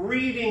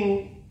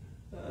reading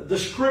the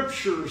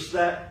scriptures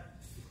that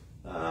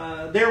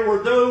there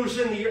were those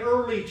in the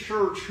early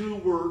church who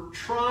were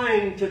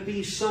trying to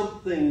be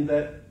something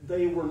that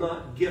they were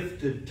not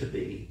gifted to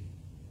be.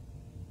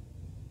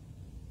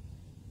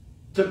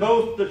 To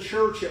both the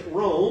church at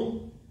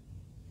Rome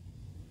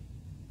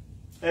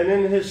and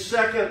in his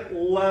second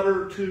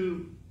letter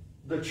to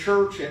the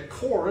church at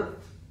Corinth,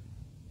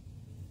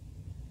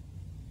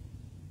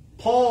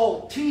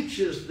 Paul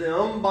teaches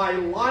them by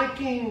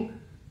likening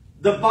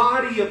the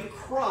body of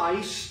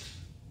Christ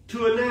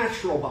to a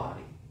natural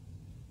body.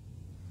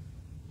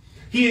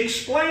 He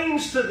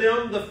explains to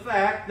them the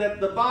fact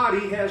that the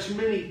body has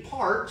many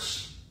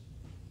parts,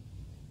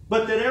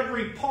 but that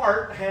every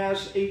part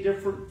has a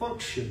different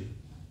function.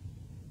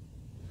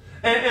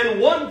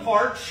 And one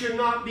part should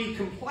not be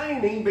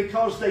complaining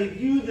because they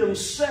view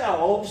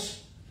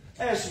themselves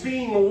as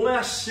being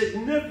less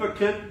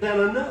significant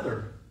than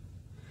another.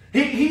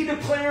 He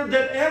declared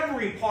that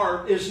every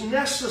part is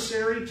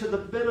necessary to the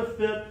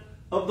benefit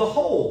of the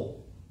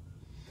whole.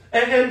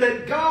 And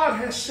that God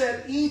has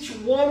set each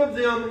one of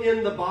them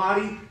in the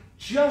body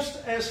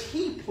just as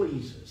He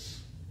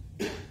pleases.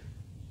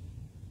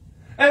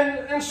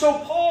 And so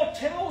Paul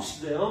tells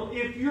them,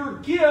 if your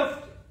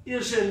gift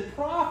is in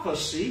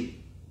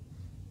prophecy,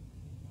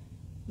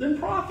 then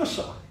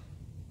prophesy.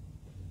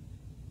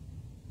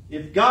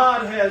 If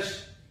God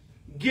has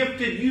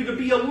gifted you to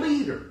be a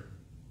leader,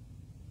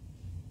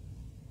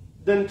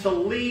 then to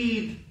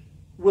lead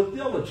with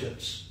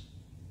diligence.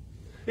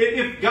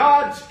 If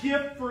God's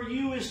gift for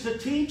you is to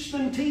teach,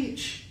 then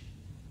teach.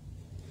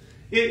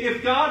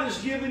 If God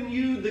has given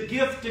you the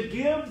gift to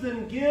give,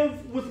 then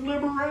give with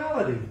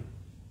liberality.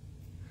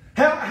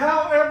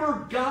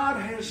 However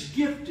God has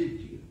gifted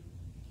you.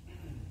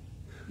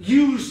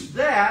 use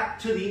that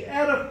to the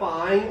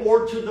edifying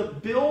or to the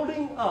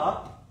building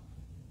up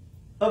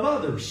of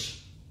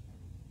others.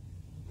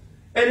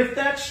 And if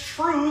that's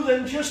true,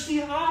 then just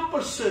the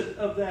opposite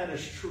of that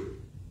is true.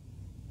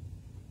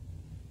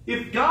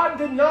 If God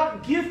did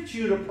not gift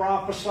you to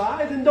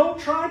prophesy, then don't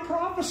try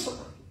prophesying.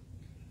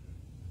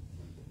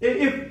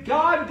 If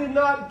God did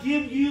not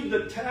give you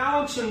the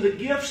talents and the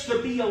gifts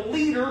to be a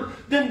leader,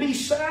 then be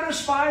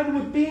satisfied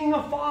with being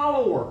a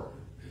follower.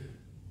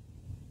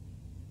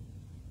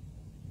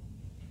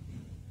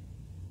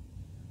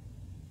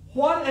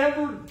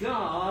 Whatever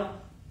God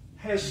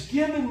has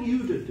given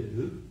you to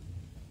do,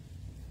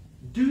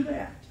 do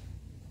that.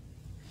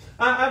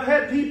 I've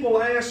had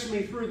people ask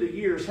me through the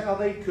years how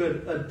they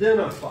could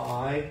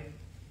identify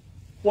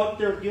what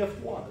their gift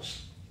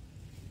was.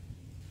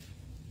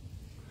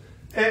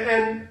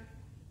 And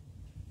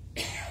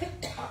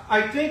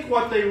I think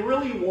what they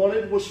really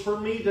wanted was for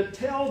me to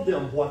tell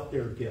them what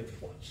their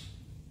gift was.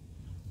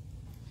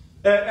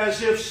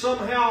 As if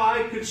somehow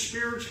I could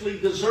spiritually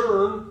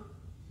discern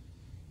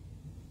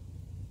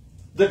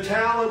the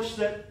talents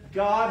that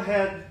God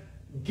had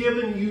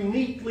given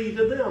uniquely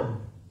to them.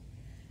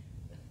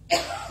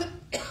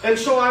 And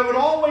so I would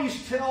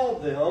always tell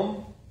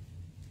them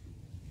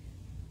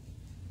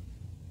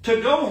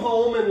to go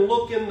home and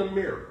look in the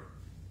mirror.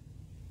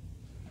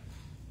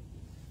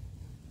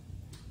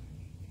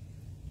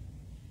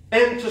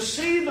 And to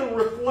see the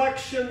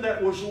reflection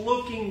that was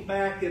looking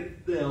back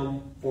at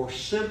them for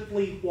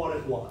simply what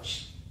it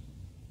was.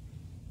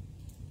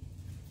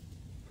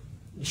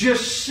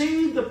 Just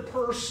see the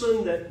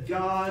person that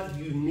God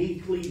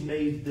uniquely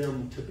made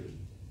them to be.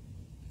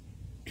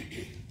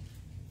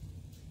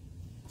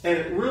 And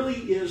it really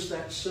is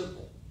that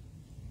simple.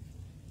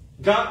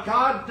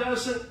 God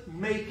doesn't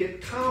make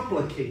it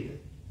complicated.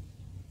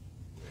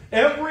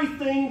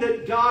 Everything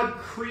that God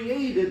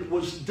created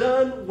was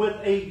done with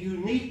a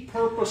unique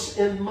purpose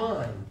in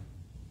mind.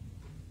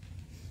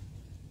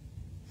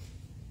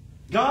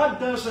 God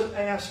doesn't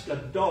ask a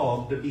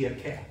dog to be a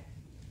cat.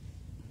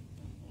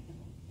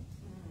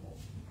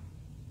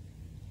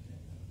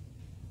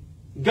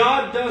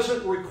 God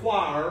doesn't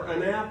require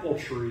an apple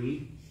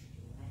tree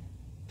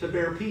to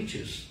bear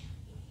peaches.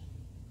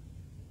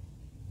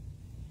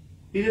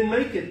 He didn't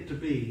make it to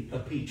be a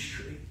peach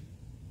tree.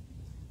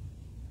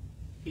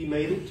 He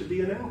made it to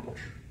be an apple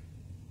tree.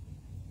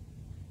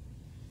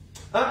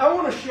 I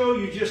want to show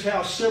you just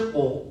how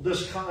simple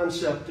this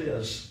concept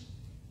is.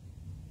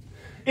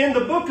 In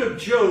the book of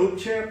Job,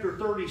 chapter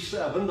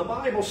 37, the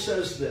Bible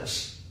says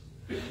this: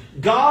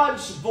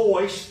 God's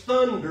voice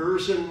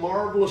thunders in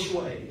marvelous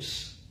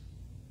ways.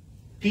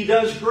 He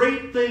does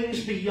great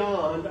things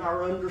beyond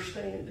our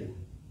understanding.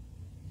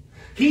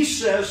 He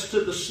says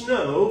to the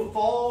snow,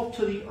 fall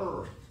to the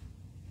earth,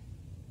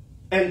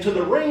 and to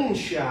the rain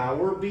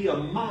shower be a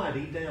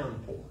mighty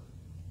downpour.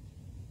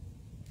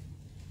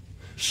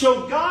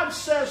 So God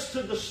says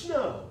to the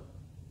snow,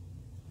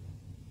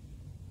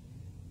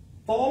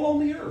 fall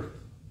on the earth.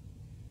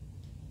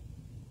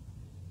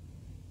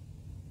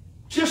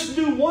 Just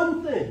do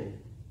one thing.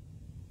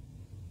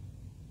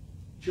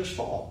 Just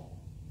fall.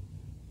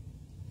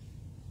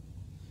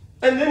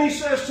 And then he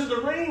says to the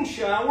rain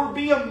shower,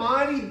 be a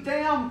mighty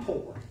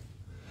downpour.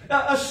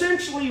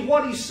 Essentially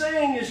what he's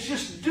saying is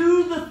just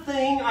do the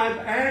thing I've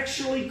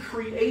actually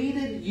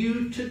created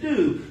you to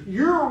do.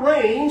 You're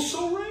rain,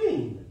 so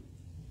rain.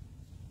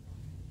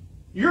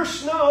 You're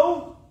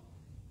snow,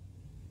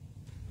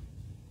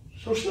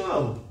 so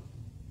snow.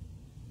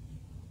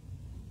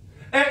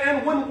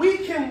 And when we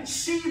can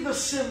see the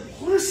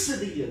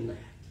simplicity in that,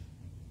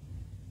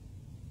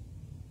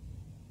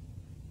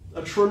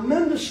 a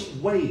tremendous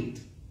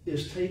weight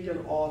is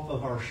taken off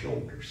of our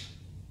shoulders.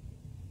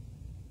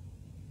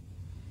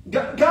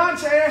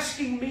 God's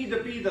asking me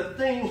to be the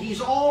thing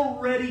He's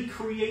already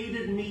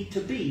created me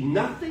to be.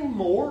 Nothing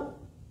more.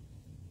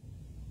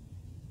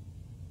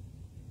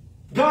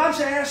 God's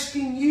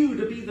asking you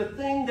to be the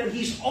thing that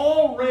He's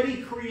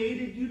already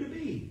created you to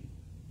be.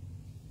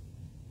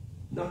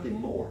 Nothing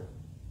more.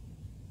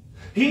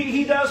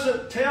 He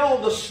doesn't tell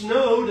the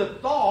snow to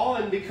thaw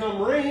and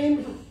become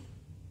rain.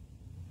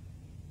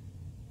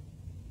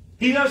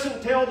 He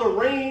doesn't tell the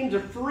rain to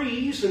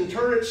freeze and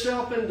turn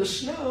itself into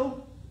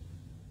snow.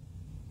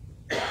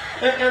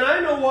 And I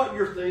know what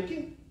you're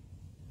thinking.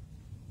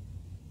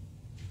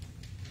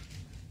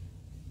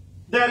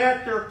 That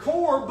at their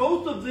core,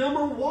 both of them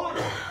are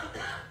water.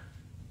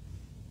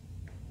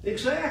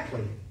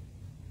 Exactly.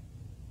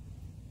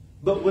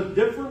 But with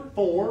different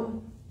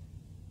form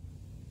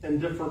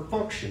and different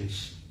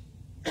functions.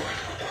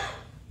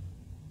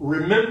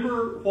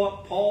 Remember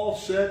what Paul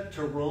said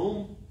to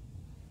Rome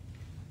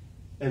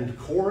and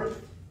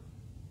Corinth?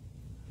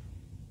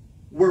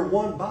 We're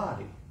one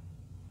body.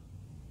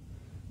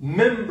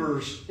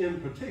 Members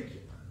in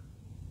particular.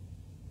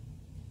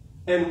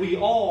 And we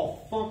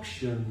all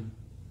function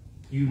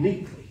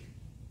uniquely.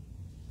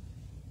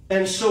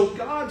 And so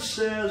God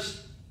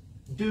says,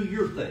 do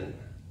your thing.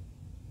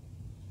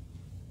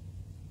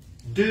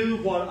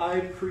 Do what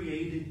I've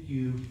created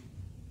you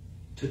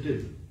to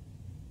do.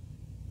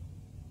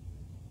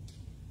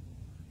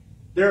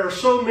 There are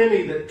so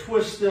many that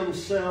twist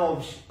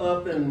themselves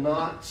up in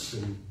knots,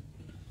 and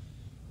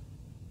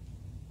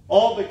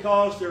all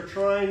because they're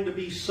trying to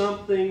be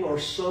something or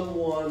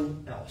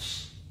someone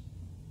else.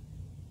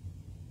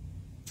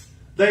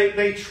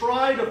 They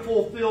try to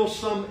fulfill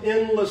some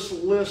endless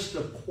list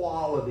of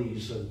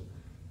qualities and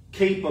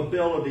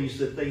capabilities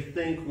that they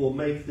think will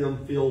make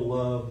them feel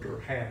loved or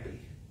happy.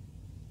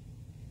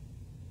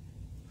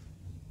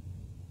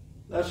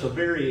 That's a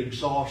very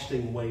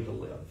exhausting way to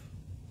live.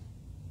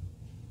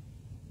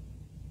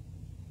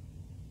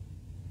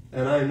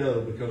 And I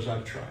know because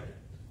I've tried it.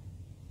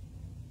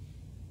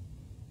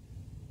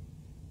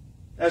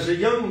 As a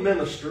young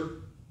minister,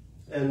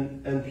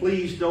 and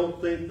please don't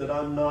think that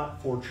I'm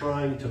not for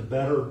trying to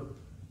better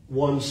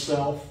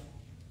oneself,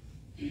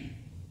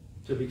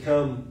 to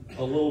become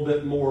a little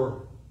bit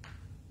more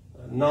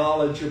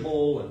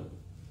knowledgeable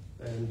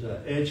and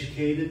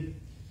educated.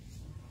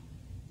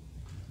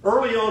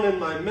 Early on in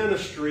my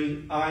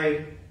ministry,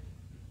 I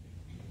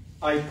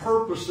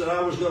purposed that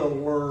I was going to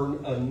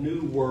learn a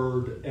new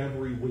word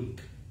every week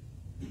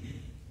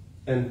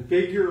and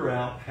figure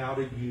out how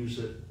to use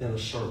it in a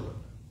sermon.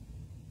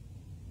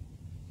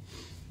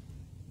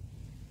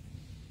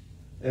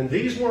 And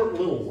these weren't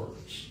little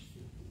words.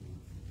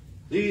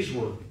 These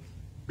were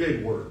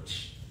big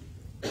words.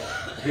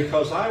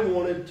 Because I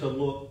wanted to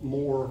look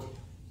more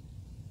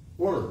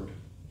learned.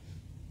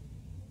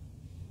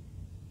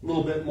 A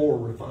little bit more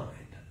refined.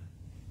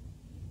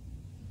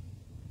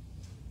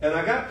 And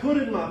I got put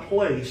in my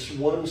place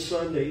one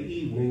Sunday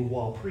evening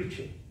while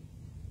preaching.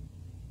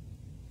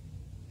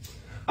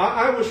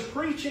 I was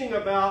preaching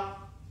about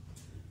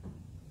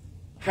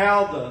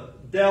how the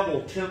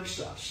devil tempts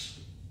us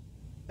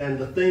and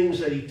the things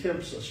that he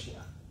tempts us with.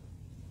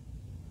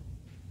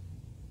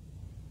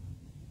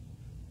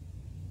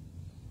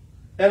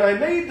 And I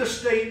made the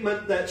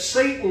statement that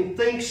Satan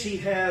thinks he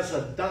has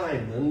a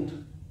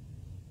diamond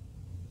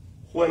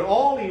when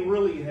all he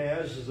really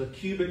has is a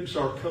cubic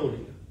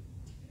zirconia.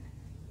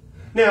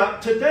 Now,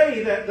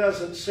 today that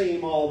doesn't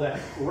seem all that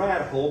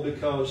radical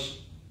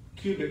because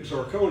cubic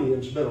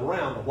zirconia's been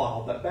around a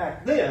while, but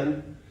back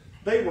then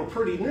they were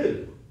pretty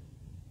new.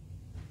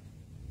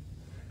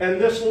 And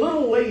this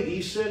little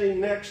lady sitting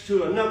next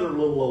to another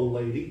little old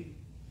lady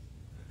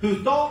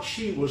who thought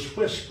she was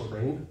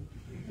whispering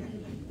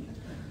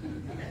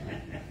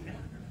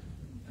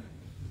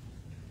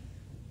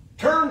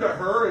turned to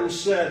her and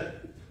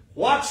said,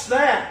 "What's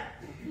that?"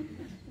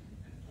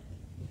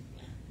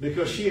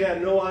 Because she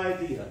had no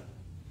idea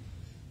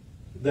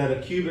that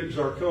a cubic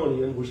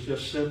zirconian was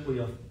just simply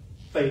a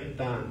fake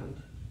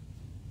diamond.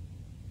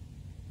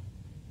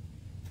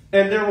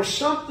 And there was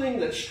something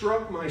that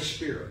struck my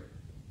spirit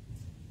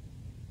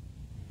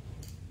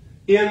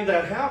in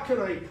that how can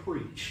I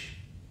preach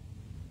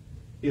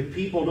if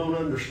people don't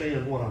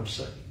understand what I'm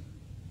saying?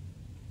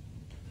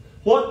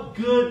 What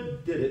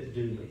good did it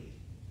do me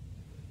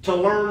to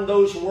learn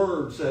those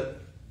words that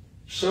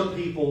some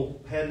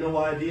people had no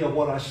idea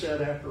what I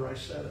said after I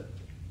said it?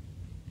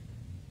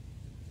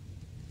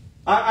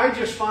 I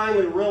just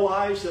finally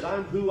realized that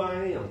I'm who I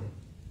am.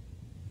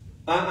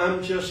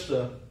 I'm just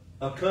a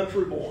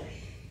country boy.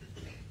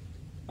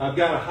 I've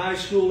got a high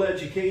school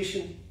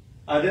education.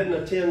 I didn't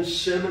attend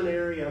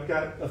seminary. I've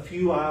got a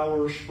few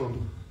hours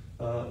from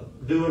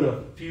doing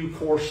a few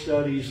course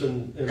studies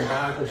in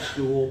Bible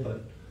school,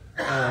 but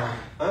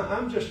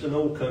I'm just an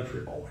old country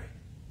boy.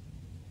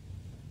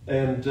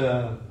 And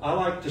I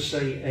like to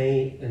say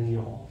ain't and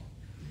y'all.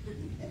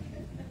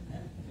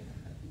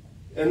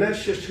 And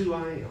that's just who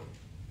I am.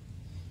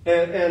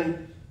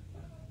 And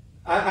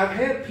I've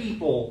had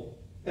people,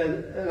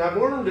 and I've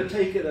learned to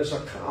take it as a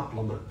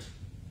compliment.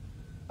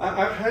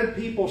 I've had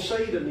people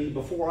say to me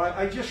before,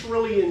 I just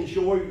really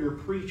enjoy your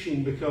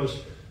preaching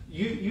because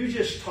you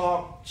just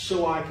talk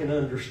so I can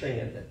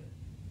understand it.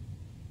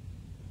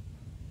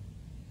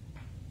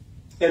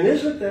 And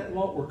isn't that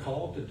what we're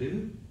called to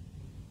do?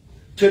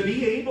 To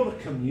be able to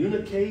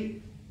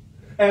communicate.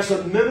 As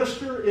a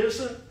minister,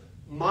 isn't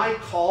my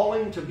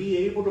calling to be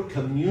able to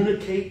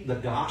communicate the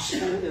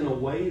gospel in a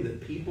way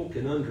that people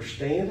can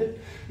understand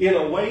it? In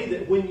a way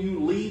that when you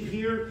leave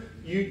here,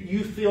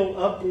 you feel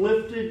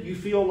uplifted, you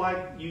feel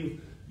like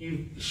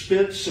you've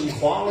spent some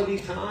quality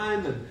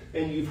time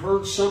and you've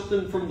heard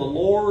something from the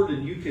Lord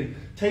and you can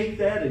take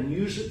that and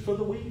use it for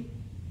the week.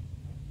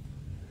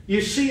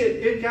 You see,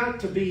 it got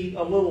to be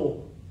a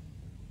little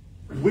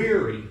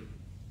weary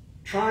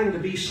trying to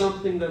be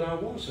something that I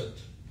wasn't.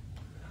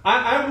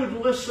 I would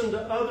listen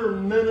to other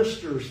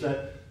ministers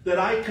that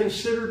I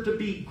considered to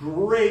be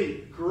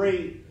great,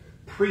 great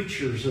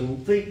preachers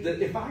and think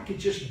that if I could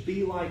just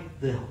be like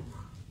them,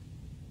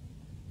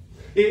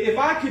 if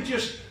I could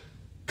just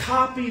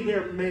copy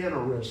their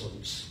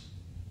mannerisms,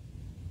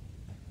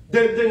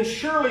 then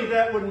surely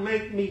that would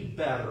make me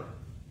better.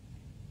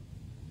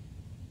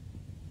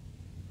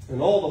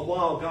 And all the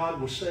while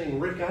God was saying,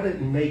 Rick, I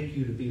didn't make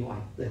you to be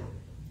like them.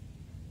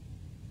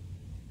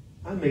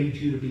 I made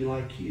you to be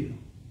like you.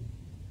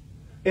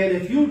 And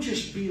if you'll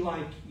just be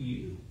like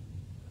you,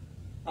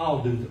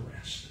 I'll do the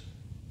rest.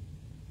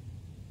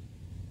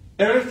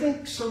 And I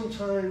think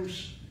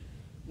sometimes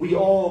we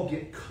all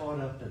get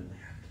caught up in that.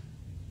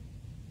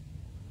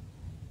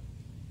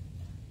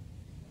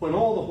 When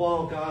all the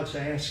while God's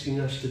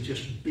asking us to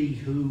just be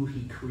who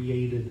He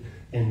created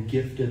and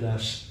gifted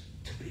us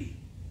to be.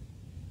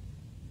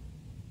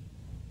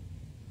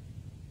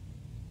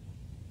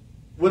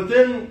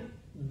 Within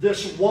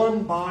this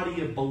one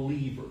body of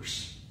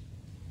believers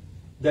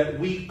that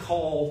we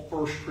call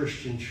First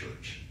Christian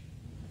Church,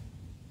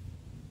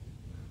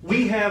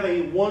 we have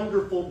a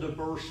wonderful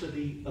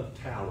diversity of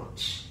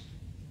talents.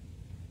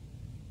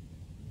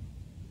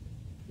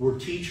 We're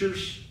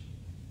teachers,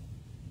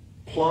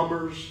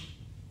 plumbers,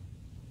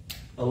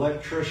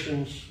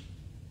 electricians,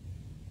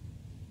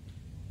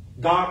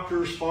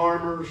 doctors,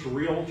 farmers,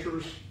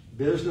 realtors,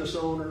 business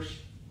owners.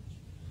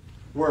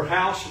 We're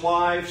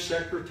housewives,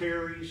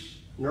 secretaries,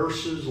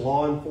 nurses,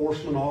 law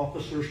enforcement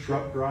officers,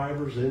 truck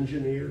drivers,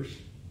 engineers,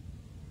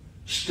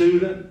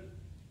 student,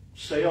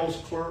 sales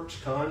clerks,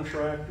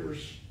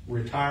 contractors,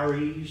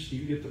 retirees.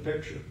 You get the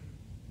picture.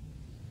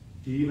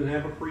 Do you even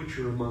have a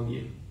preacher among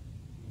you?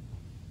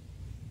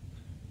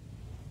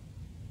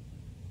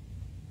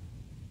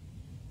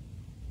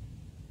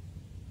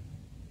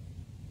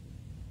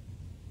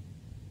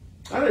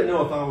 I didn't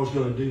know if I was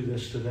going to do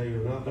this today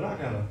or not, but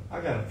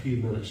I got a few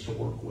minutes to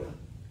work with.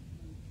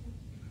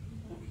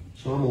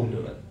 So I'm going to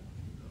do it.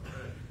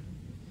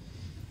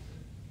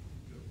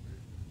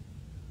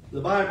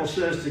 The Bible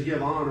says to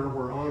give honor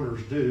where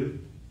honor's due.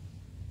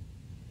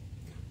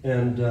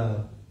 And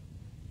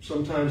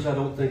sometimes I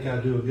don't think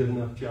I do a good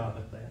enough job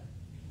at that.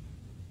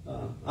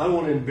 I don't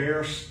want to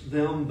embarrass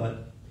them,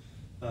 but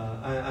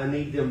I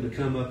need them to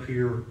come up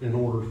here in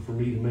order for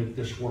me to make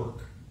this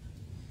work.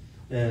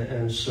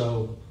 And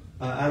so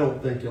I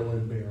don't think it'll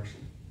embarrass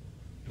them.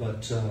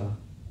 But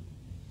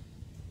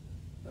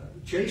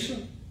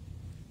Jason,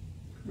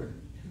 come here.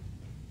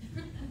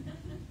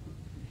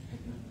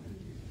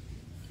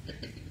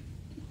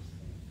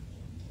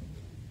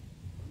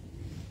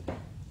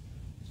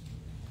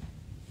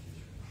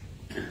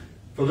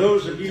 For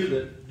those of you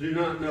that do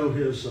not know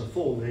his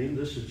full name,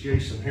 this is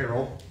Jason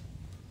Harrell.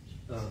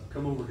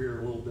 Come over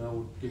here a little bit.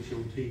 I'll get you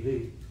on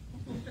TV.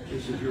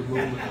 This is your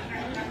moment.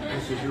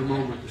 This is your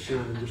moment to shine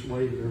and just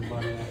wave at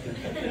everybody out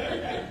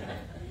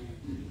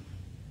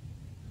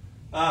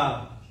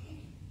there.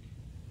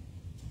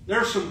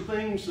 There's some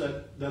things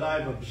that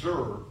I've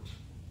observed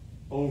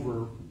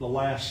over the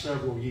last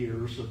several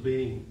years of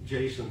being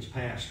Jason's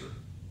pastor.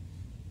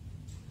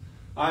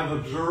 I've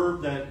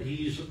observed that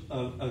he's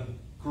a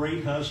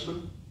great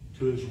husband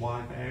to his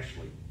wife,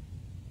 Ashley.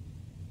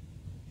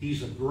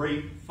 He's a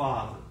great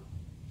father.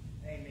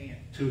 Amen.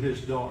 To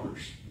his daughters.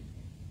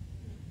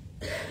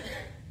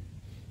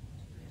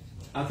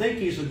 I think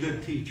he's a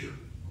good teacher.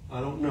 I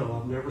don't know.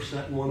 I've never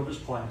sat in one of his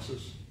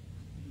classes.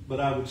 But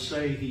I would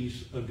say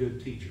he's a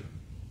good teacher.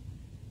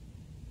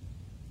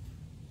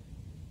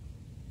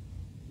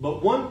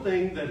 But one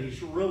thing that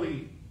he's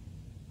really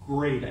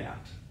great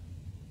at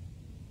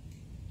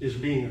is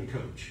being a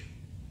coach.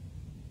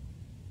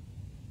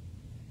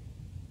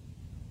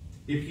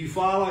 If you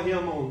follow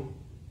him on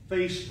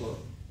Facebook,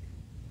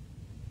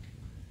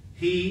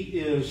 he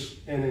is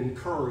an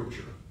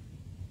encourager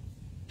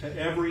to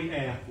every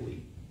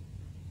athlete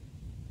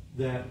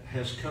that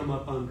has come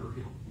up under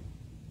him.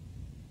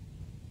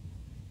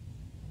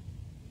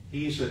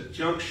 He's at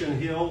Junction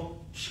Hill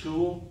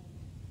School,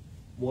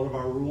 one of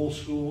our rural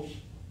schools,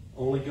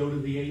 only go to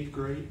the 8th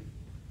grade.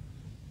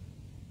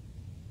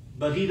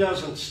 But he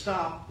doesn't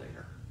stop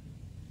there.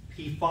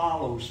 He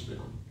follows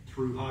them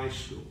through high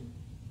school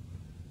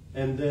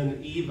and then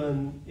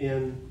even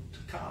into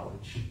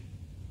college.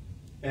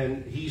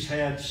 And he's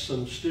had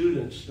some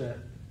students that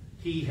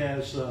he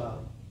has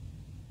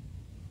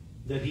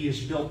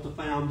built the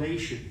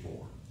foundation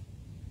for,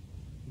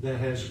 that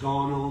has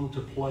gone on to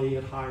play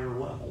at higher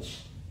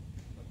levels.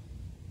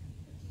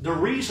 The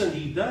reason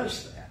he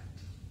does that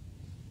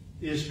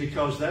is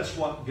because that's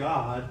what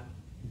God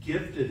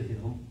gifted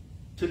him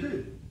to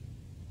do.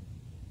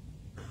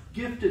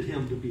 Gifted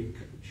him to be a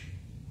coach.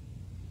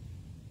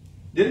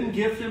 Didn't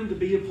gift him to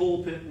be a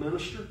pulpit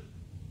minister.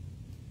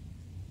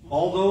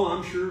 Although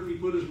I'm sure if he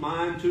put his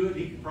mind to it,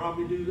 he could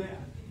probably do that.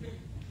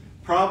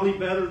 Probably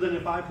better than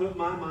if I put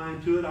my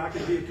mind to it, I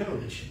could be a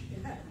coach.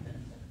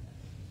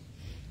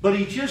 But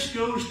he just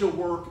goes to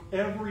work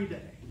every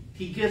day.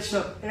 He gets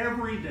up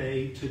every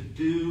day to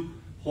do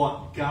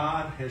what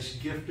God has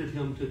gifted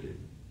him to do.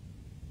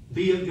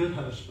 Be a good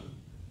husband.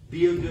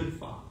 Be a good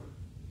father.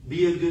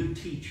 Be a good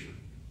teacher.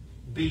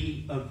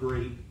 Be a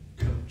great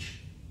coach.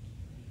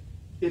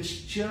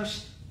 It's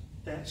just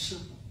that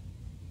simple.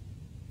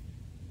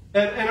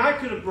 And I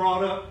could have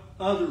brought up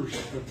others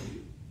of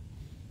you.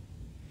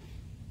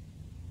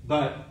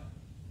 But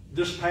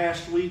this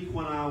past week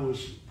when I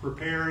was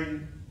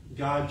preparing,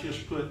 God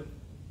just put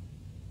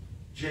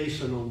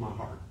Jason on my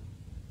heart.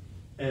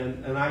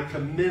 And I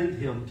commend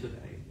him today.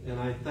 And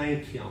I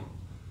thank him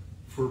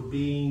for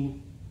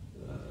being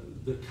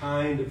the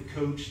kind of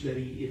coach that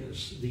he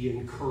is, the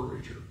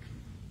encourager.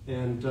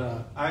 And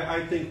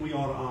I think we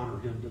ought to honor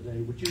him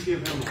today. Would you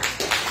give him a...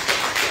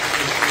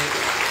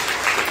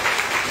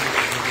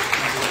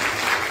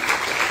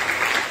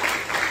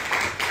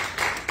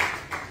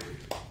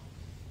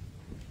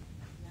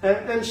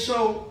 And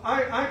so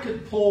I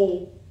could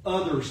pull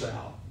others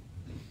out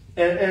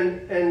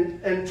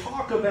and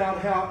talk about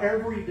how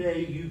every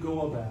day you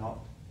go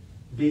about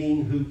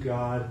being who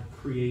God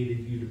created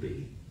you to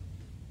be.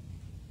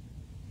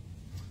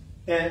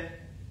 And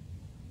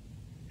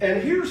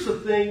here's the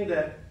thing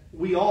that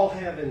we all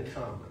have in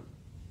common.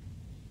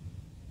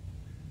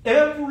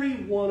 Every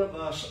one of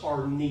us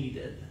are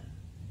needed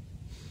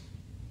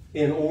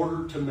in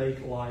order to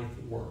make life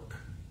work.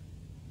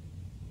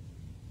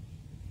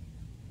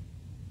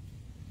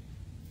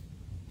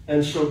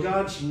 And so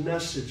God's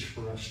message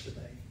for us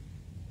today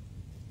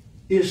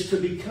is to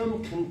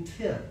become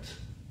content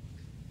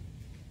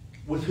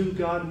with who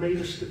God made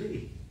us to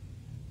be.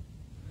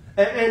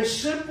 And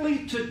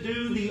simply to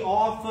do the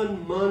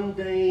often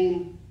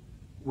mundane,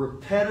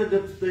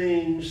 repetitive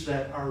things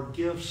that our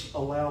gifts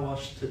allow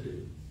us to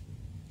do.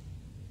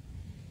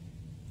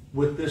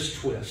 With this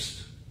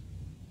twist.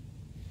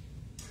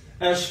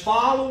 As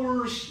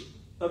followers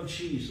of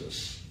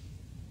Jesus,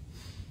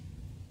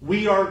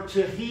 we are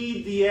to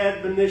heed the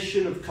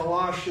admonition of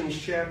Colossians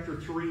chapter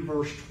 3,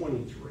 verse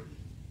 23.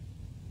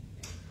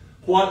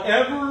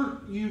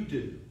 Whatever you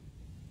do,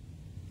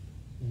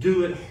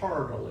 do it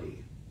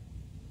heartily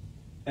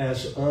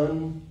as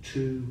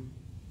unto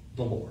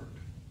the Lord.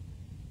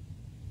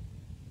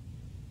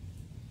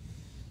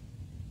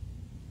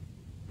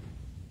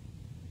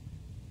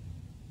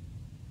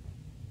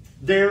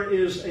 There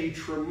is a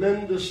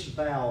tremendous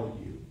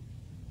value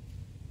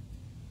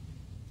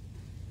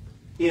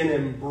in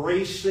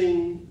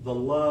embracing the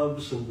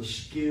loves and the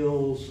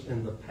skills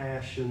and the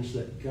passions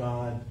that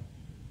God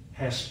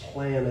has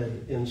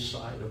planted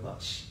inside of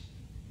us.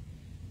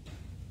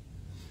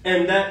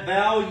 And that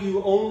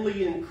value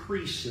only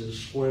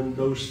increases when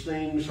those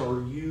things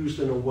are used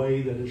in a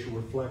way that is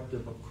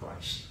reflective of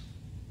Christ.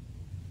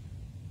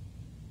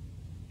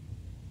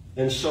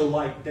 And so,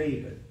 like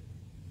David,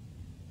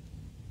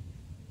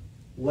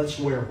 let's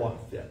wear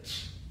what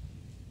fits.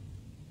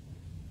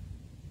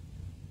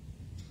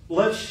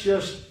 Let's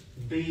just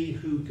be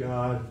who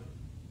God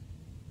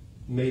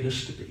made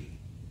us to be.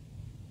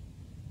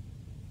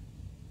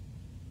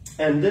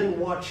 And then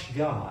watch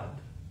God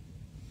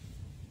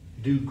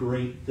do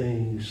great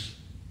things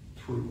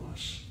through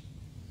us.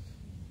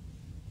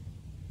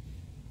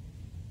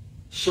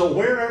 So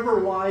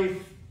wherever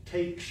life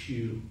takes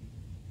you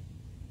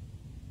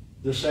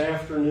this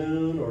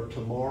afternoon or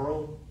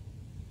tomorrow,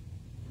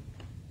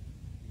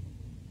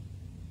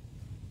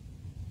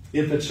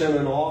 if it's in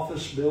an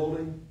office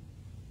building,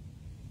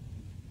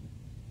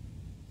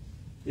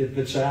 if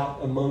it's out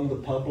among the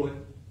public,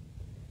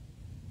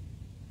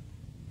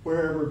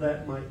 wherever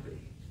that might be,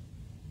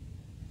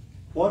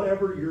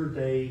 whatever your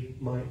day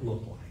might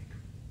look like,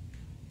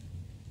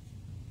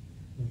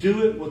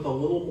 do it with a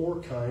little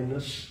more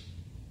kindness,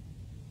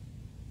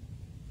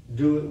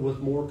 do it with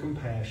more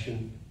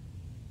compassion,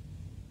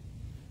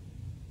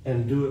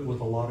 and do it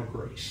with a lot of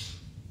grace.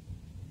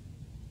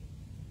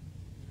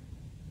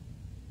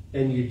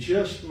 And you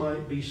just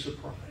might be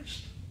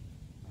surprised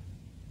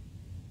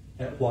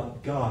at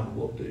what God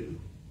will do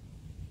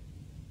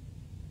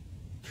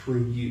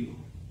through you.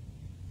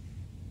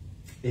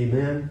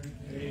 Amen?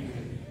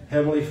 Amen.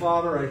 Heavenly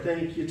Father, I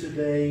thank you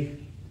today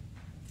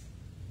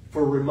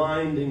for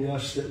reminding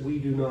us that we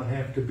do not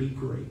have to be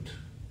great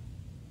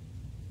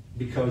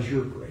because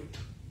you're great.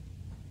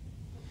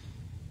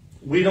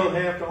 We don't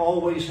have to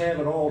always have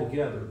it all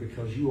together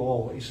because you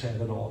always have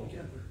it all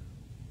together.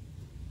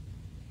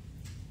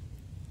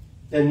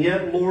 And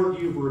yet, Lord,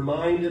 you've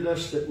reminded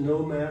us that no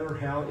matter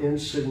how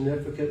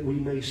insignificant we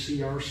may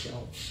see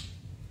ourselves,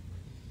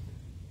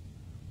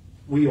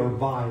 we are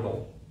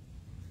vital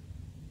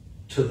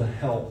to the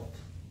health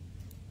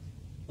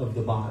of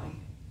the body.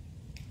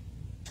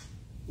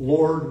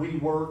 Lord, we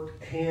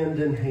work hand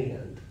in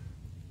hand.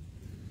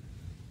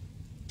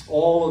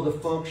 All of the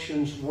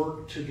functions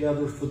work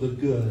together for the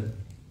good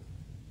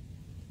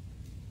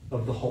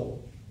of the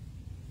whole.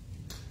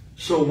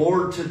 So,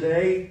 Lord,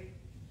 today,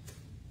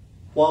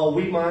 while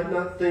we might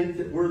not think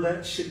that we're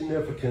that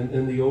significant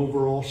in the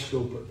overall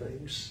scope of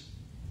things,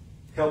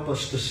 help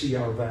us to see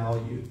our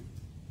value.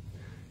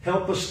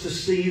 Help us to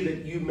see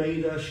that you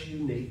made us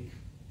unique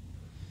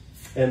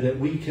and that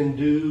we can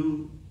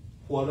do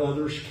what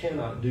others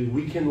cannot do.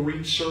 We can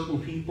reach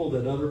certain people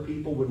that other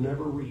people would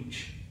never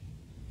reach.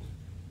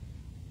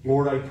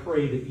 Lord, I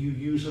pray that you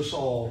use us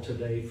all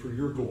today for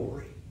your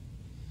glory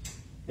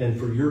and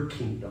for your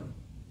kingdom.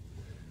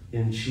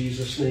 In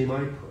Jesus' name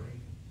I pray.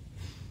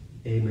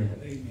 Amen.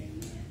 Amen.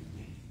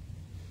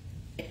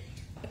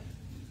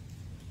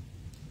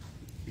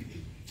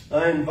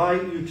 I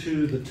invite you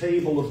to the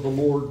table of the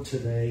Lord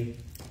today.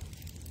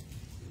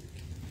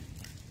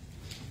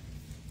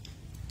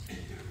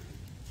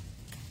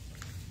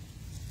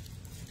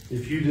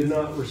 If you did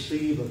not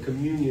receive a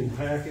communion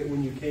packet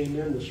when you came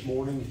in this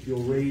morning, if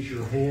you'll raise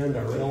your hand,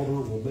 our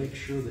elder will make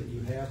sure that you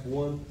have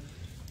one.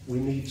 We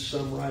need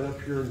some right up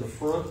here in the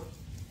front.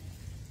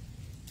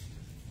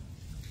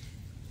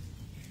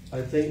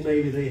 I think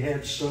maybe they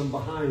had some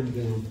behind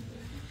them,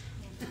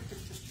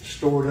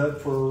 stored up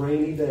for a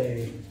rainy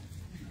day.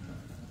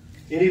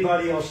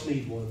 Anybody else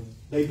need one?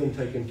 They've been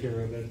taken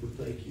care of, Edward.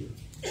 Thank you.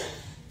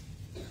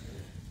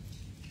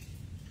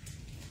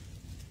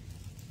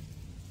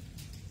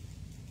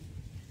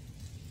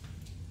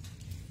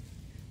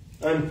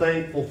 I'm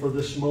thankful for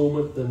this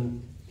moment that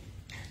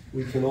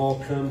we can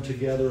all come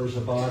together as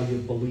a body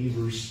of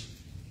believers,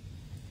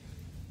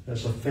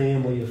 as a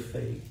family of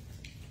faith.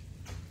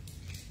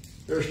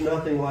 There's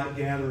nothing like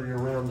gathering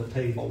around the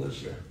table,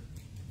 is there?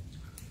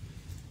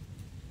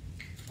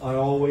 I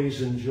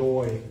always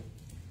enjoy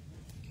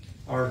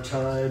our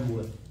time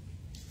with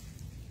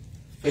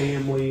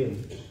family,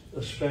 and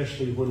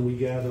especially when we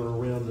gather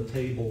around the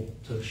table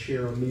to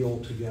share a meal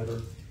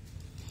together.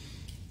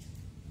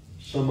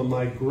 Some of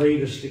my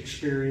greatest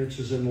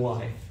experiences in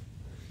life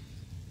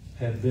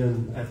have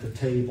been at the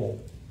table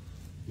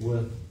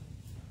with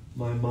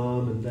my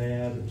mom and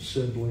dad and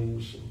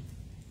siblings and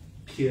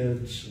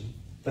kids and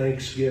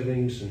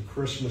Thanksgivings and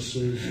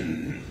Christmases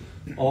and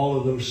all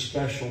of those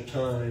special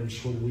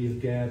times when we have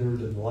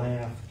gathered and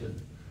laughed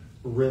and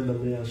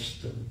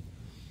reminisced and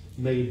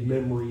made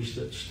memories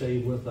that stay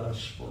with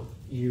us for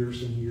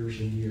years and years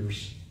and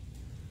years.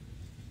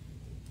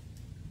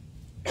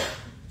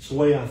 It's the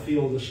way I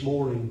feel this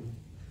morning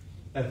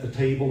at the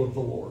table of the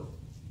Lord.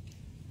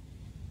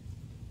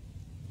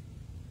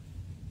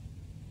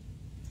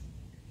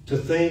 To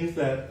think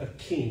that a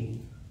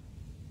king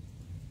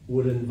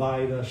would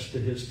invite us to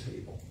his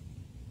table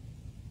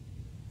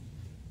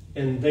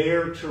and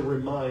there to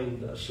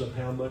remind us of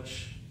how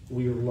much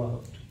we are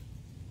loved.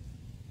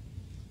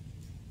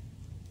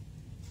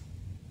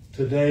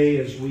 Today,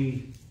 as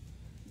we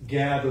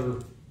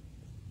gather,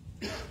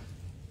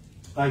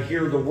 I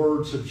hear the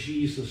words of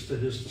Jesus to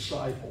his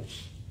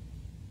disciples.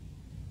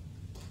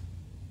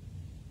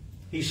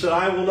 He said,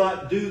 I will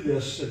not do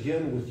this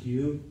again with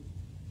you.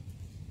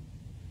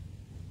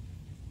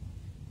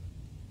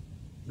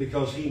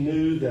 Because he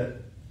knew that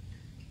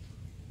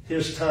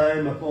his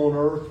time upon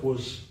earth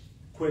was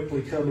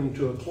quickly coming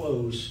to a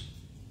close.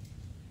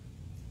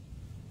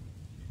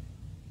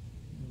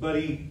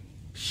 But he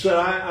said,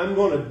 I'm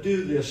going to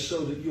do this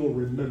so that you'll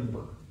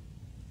remember.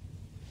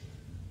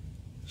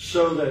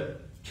 So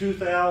that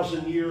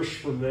 2,000 years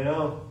from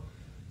now,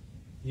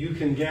 you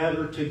can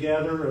gather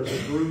together as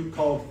a group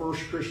called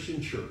First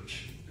Christian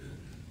Church.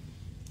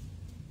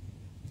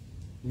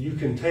 You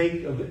can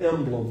take of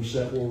emblems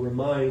that will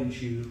remind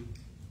you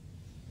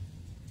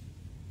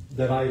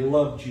that I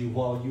loved you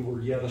while you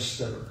were yet a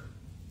sinner,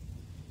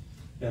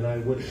 and I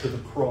went to the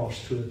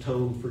cross to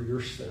atone for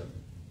your sin.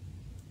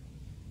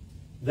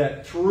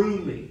 That through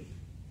me,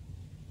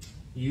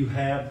 you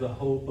have the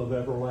hope of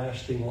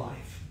everlasting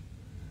life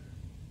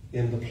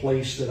in the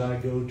place that I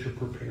go to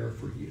prepare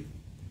for you.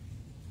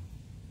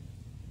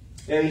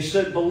 And he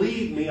said,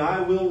 believe me,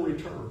 I will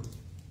return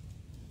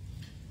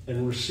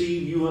and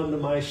receive you unto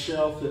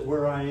myself, that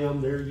where I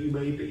am, there you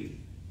may be.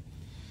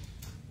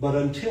 But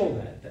until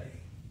that day,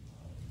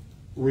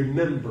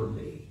 remember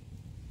me.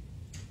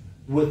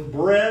 With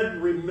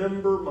bread,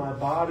 remember my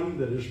body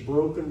that is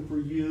broken for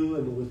you,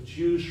 and with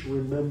juice,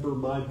 remember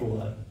my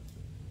blood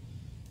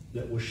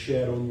that was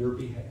shed on your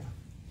behalf.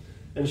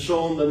 And so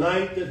on the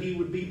night that he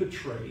would be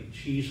betrayed,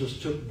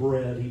 Jesus took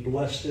bread, he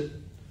blessed it,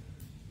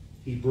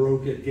 he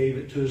broke it, gave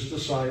it to his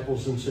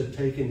disciples, and said,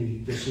 take and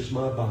eat. This is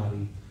my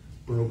body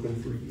broken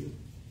for you.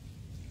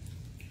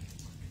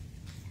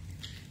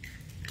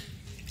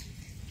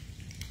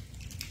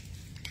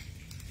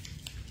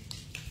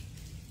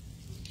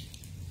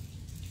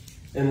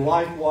 And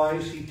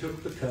likewise, he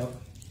took the cup,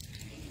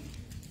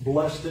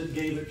 blessed it,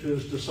 gave it to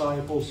his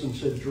disciples, and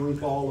said,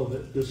 drink all of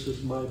it. This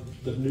is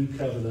the new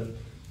covenant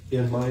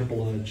in my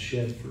blood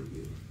shed for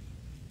you.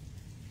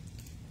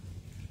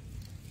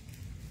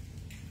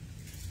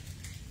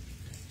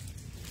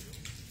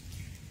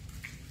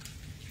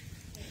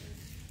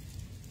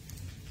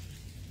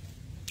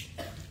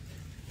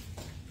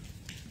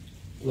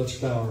 Let's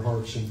bow our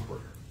hearts in prayer.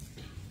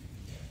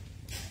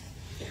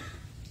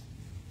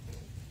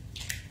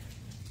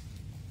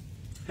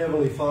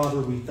 Heavenly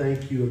Father, we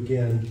thank you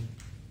again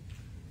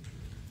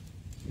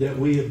that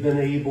we have been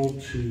able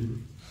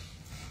to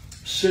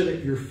sit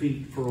at your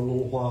feet for a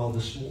little while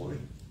this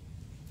morning,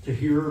 to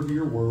hear of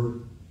your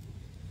word.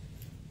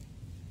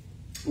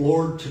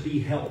 Lord, to be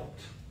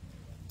helped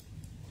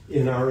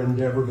in our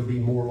endeavor to be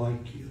more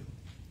like you.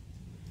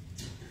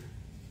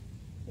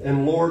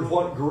 And Lord,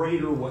 what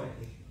greater way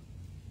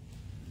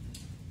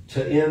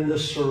to end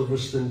this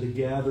service than to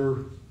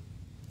gather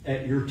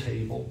at your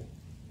table,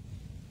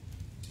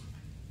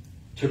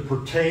 to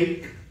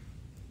partake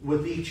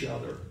with each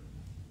other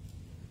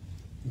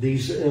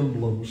these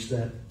emblems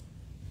that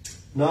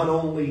not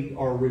only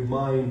are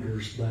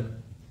reminders, but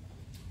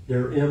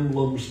they're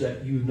emblems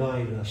that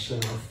unite us in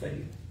our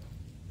faith.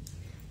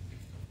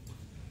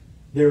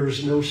 There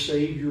is no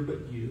Savior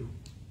but you.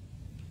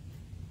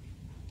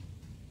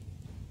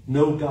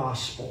 No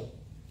gospel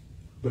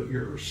but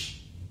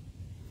yours,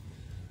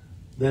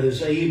 that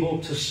is able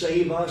to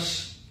save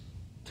us,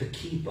 to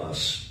keep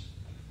us,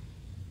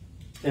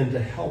 and to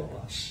help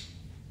us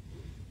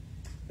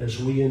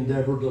as we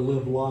endeavor to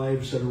live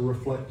lives that are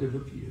reflective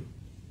of you.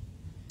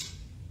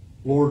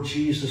 Lord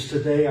Jesus,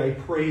 today I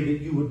pray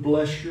that you would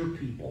bless your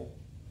people.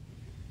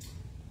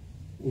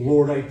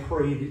 Lord, I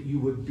pray that you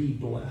would be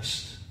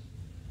blessed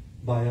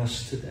by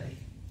us today.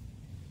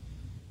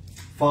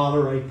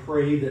 Father, I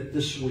pray that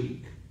this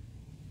week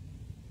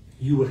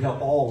you would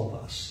help all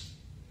of us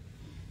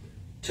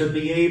to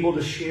be able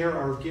to share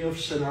our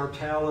gifts and our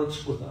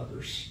talents with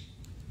others,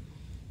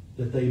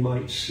 that they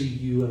might see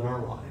you in our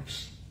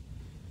lives.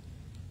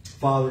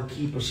 Father,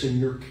 keep us in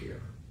your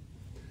care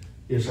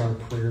is our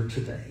prayer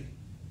today.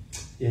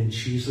 In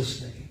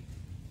Jesus' name,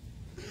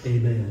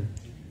 amen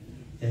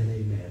and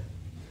amen.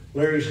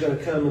 Larry's going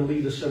to come and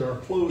lead us in our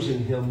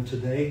closing hymn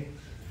today.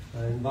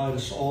 I invite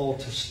us all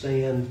to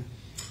stand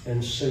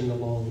and sing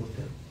along with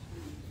him.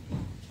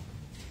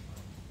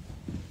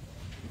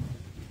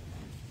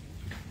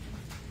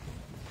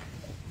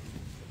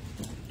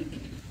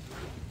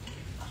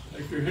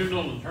 Take your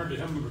hymnal and turn to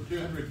hymn number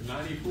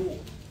 294.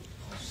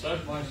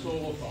 Set my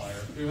soul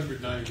afire,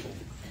 294.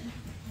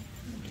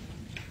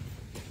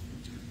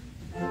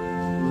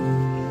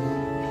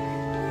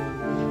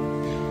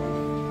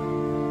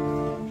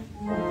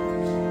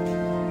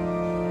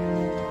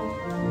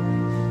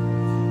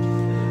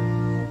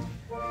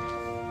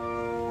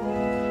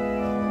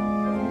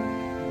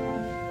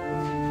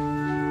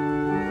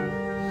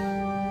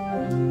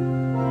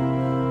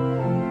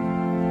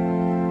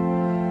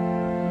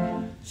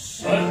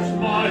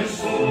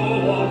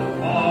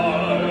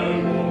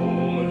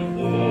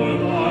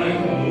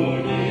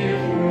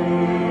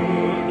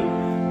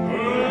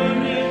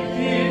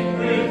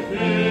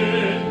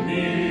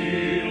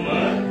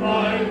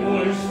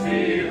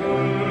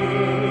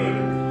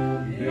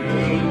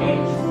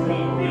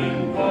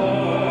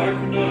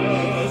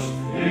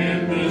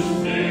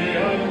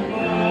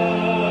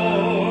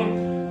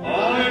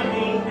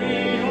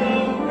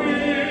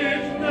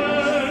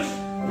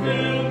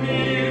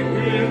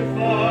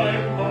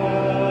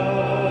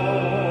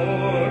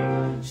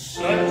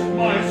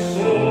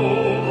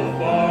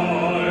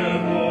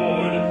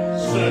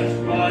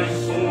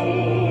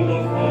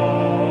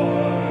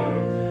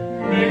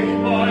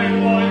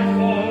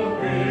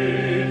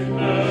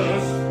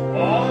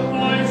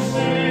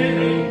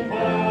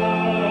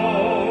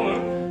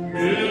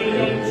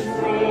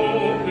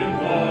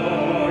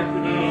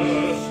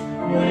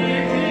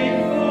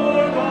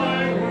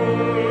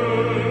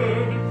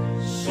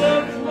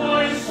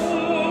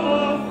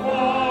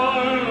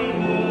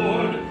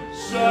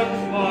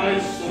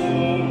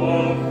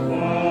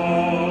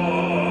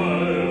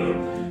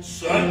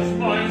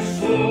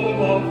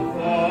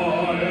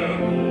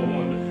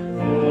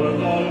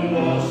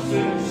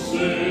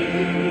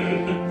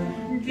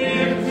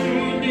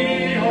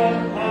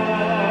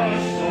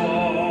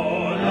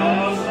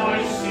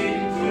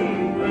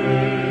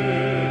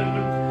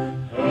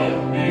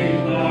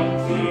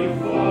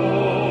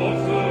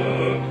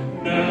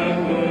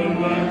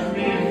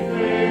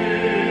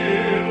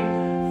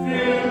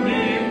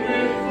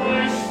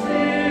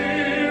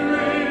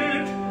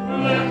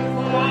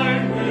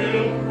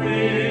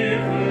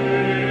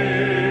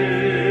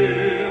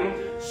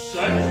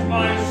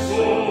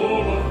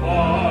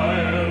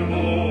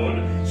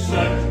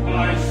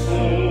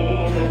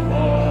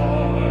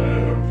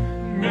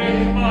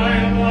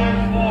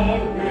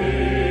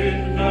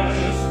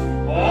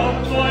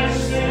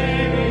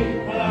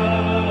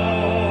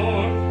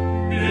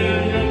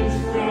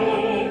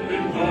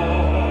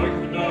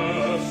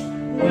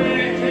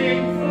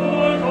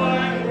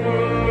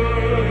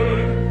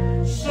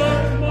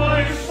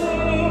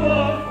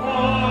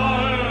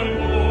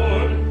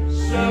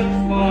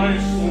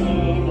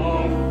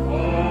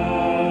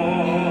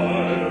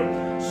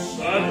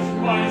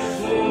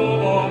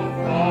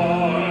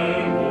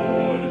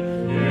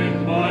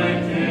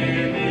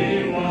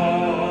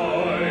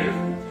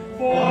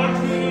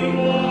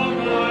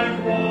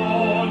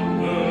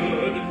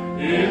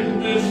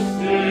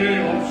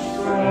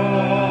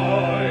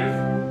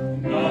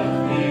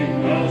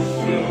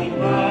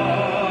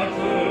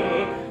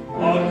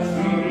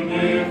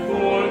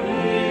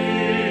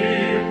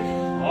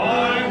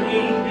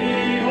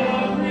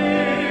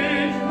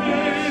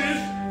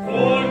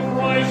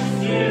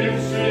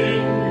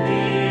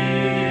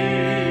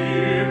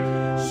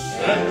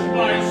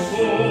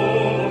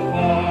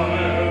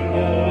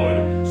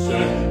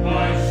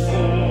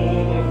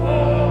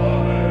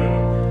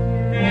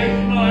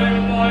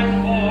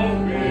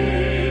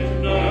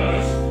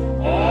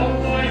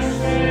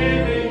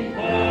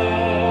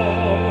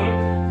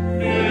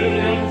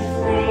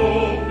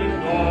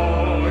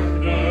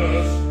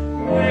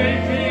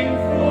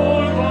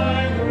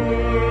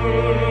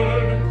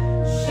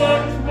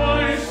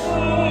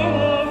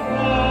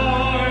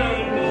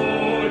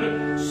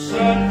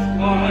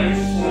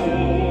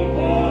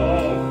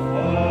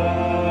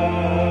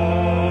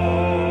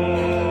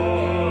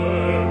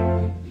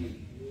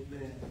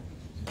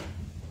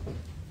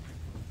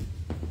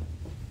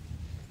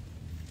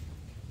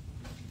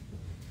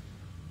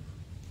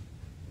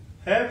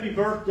 Happy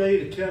birthday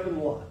to Kevin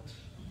Watt.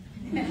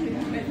 Turned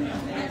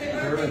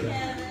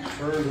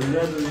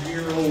another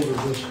year older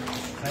this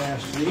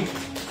past week.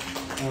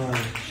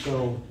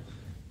 So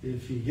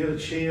If you get a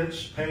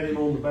chance, pat him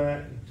on the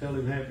back and tell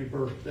him happy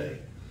birthday.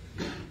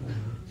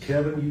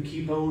 Kevin, you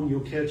keep on,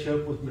 you'll catch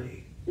up with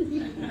me.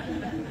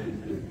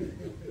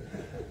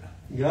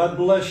 God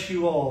bless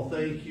you all.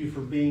 Thank you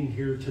for being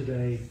here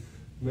today.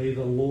 May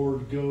the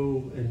Lord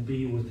go and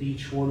be with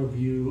each one of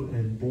you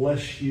and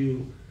bless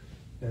you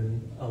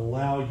and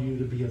allow you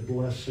to be a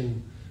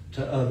blessing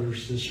to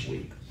others this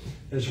week.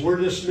 As we're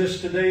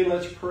dismissed today,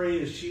 let's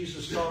pray as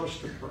Jesus taught us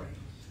to pray.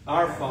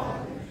 Our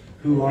Father,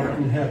 who art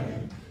in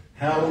heaven,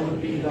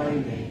 hallowed be thy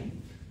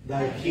name.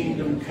 Thy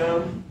kingdom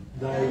come,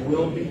 thy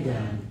will be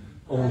done,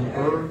 on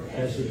earth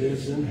as it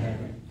is in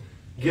heaven.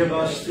 Give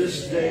us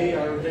this day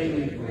our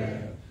daily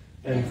bread,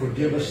 and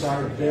forgive us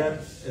our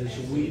debts as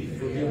we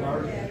forgive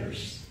our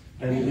debtors.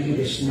 And lead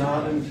us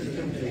not into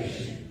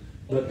temptation,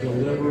 but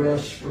deliver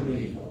us from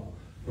evil.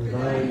 For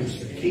thine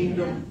is the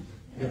kingdom,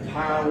 the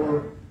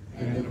power,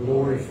 and the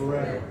glory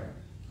forever.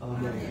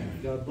 Amen.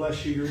 God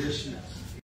bless you. You're dismissed.